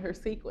had on her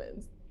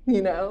sequins,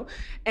 you know?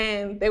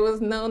 And there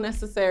was no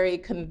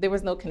there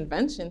was no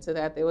convention to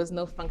that. There was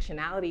no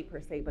functionality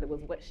per se, but it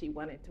was what she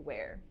wanted to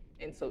wear,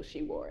 and so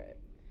she wore it.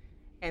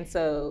 And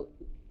so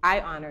I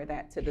honor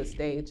that to this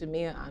day.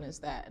 Jamia honors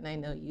that, and I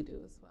know you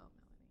do as well,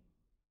 Melanie.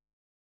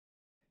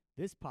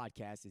 This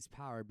podcast is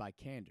powered by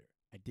Candor,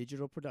 a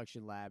digital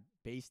production lab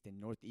based in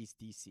Northeast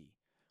DC.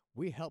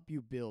 We help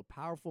you build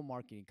powerful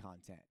marketing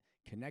content,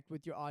 connect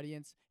with your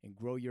audience, and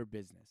grow your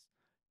business.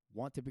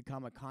 Want to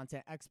become a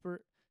content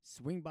expert?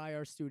 Swing by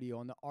our studio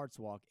on the Arts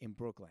Walk in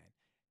Brooklyn,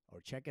 or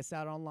check us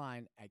out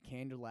online at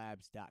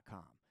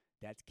candorlabs.com.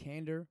 That's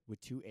Candor with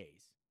 2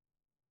 A's.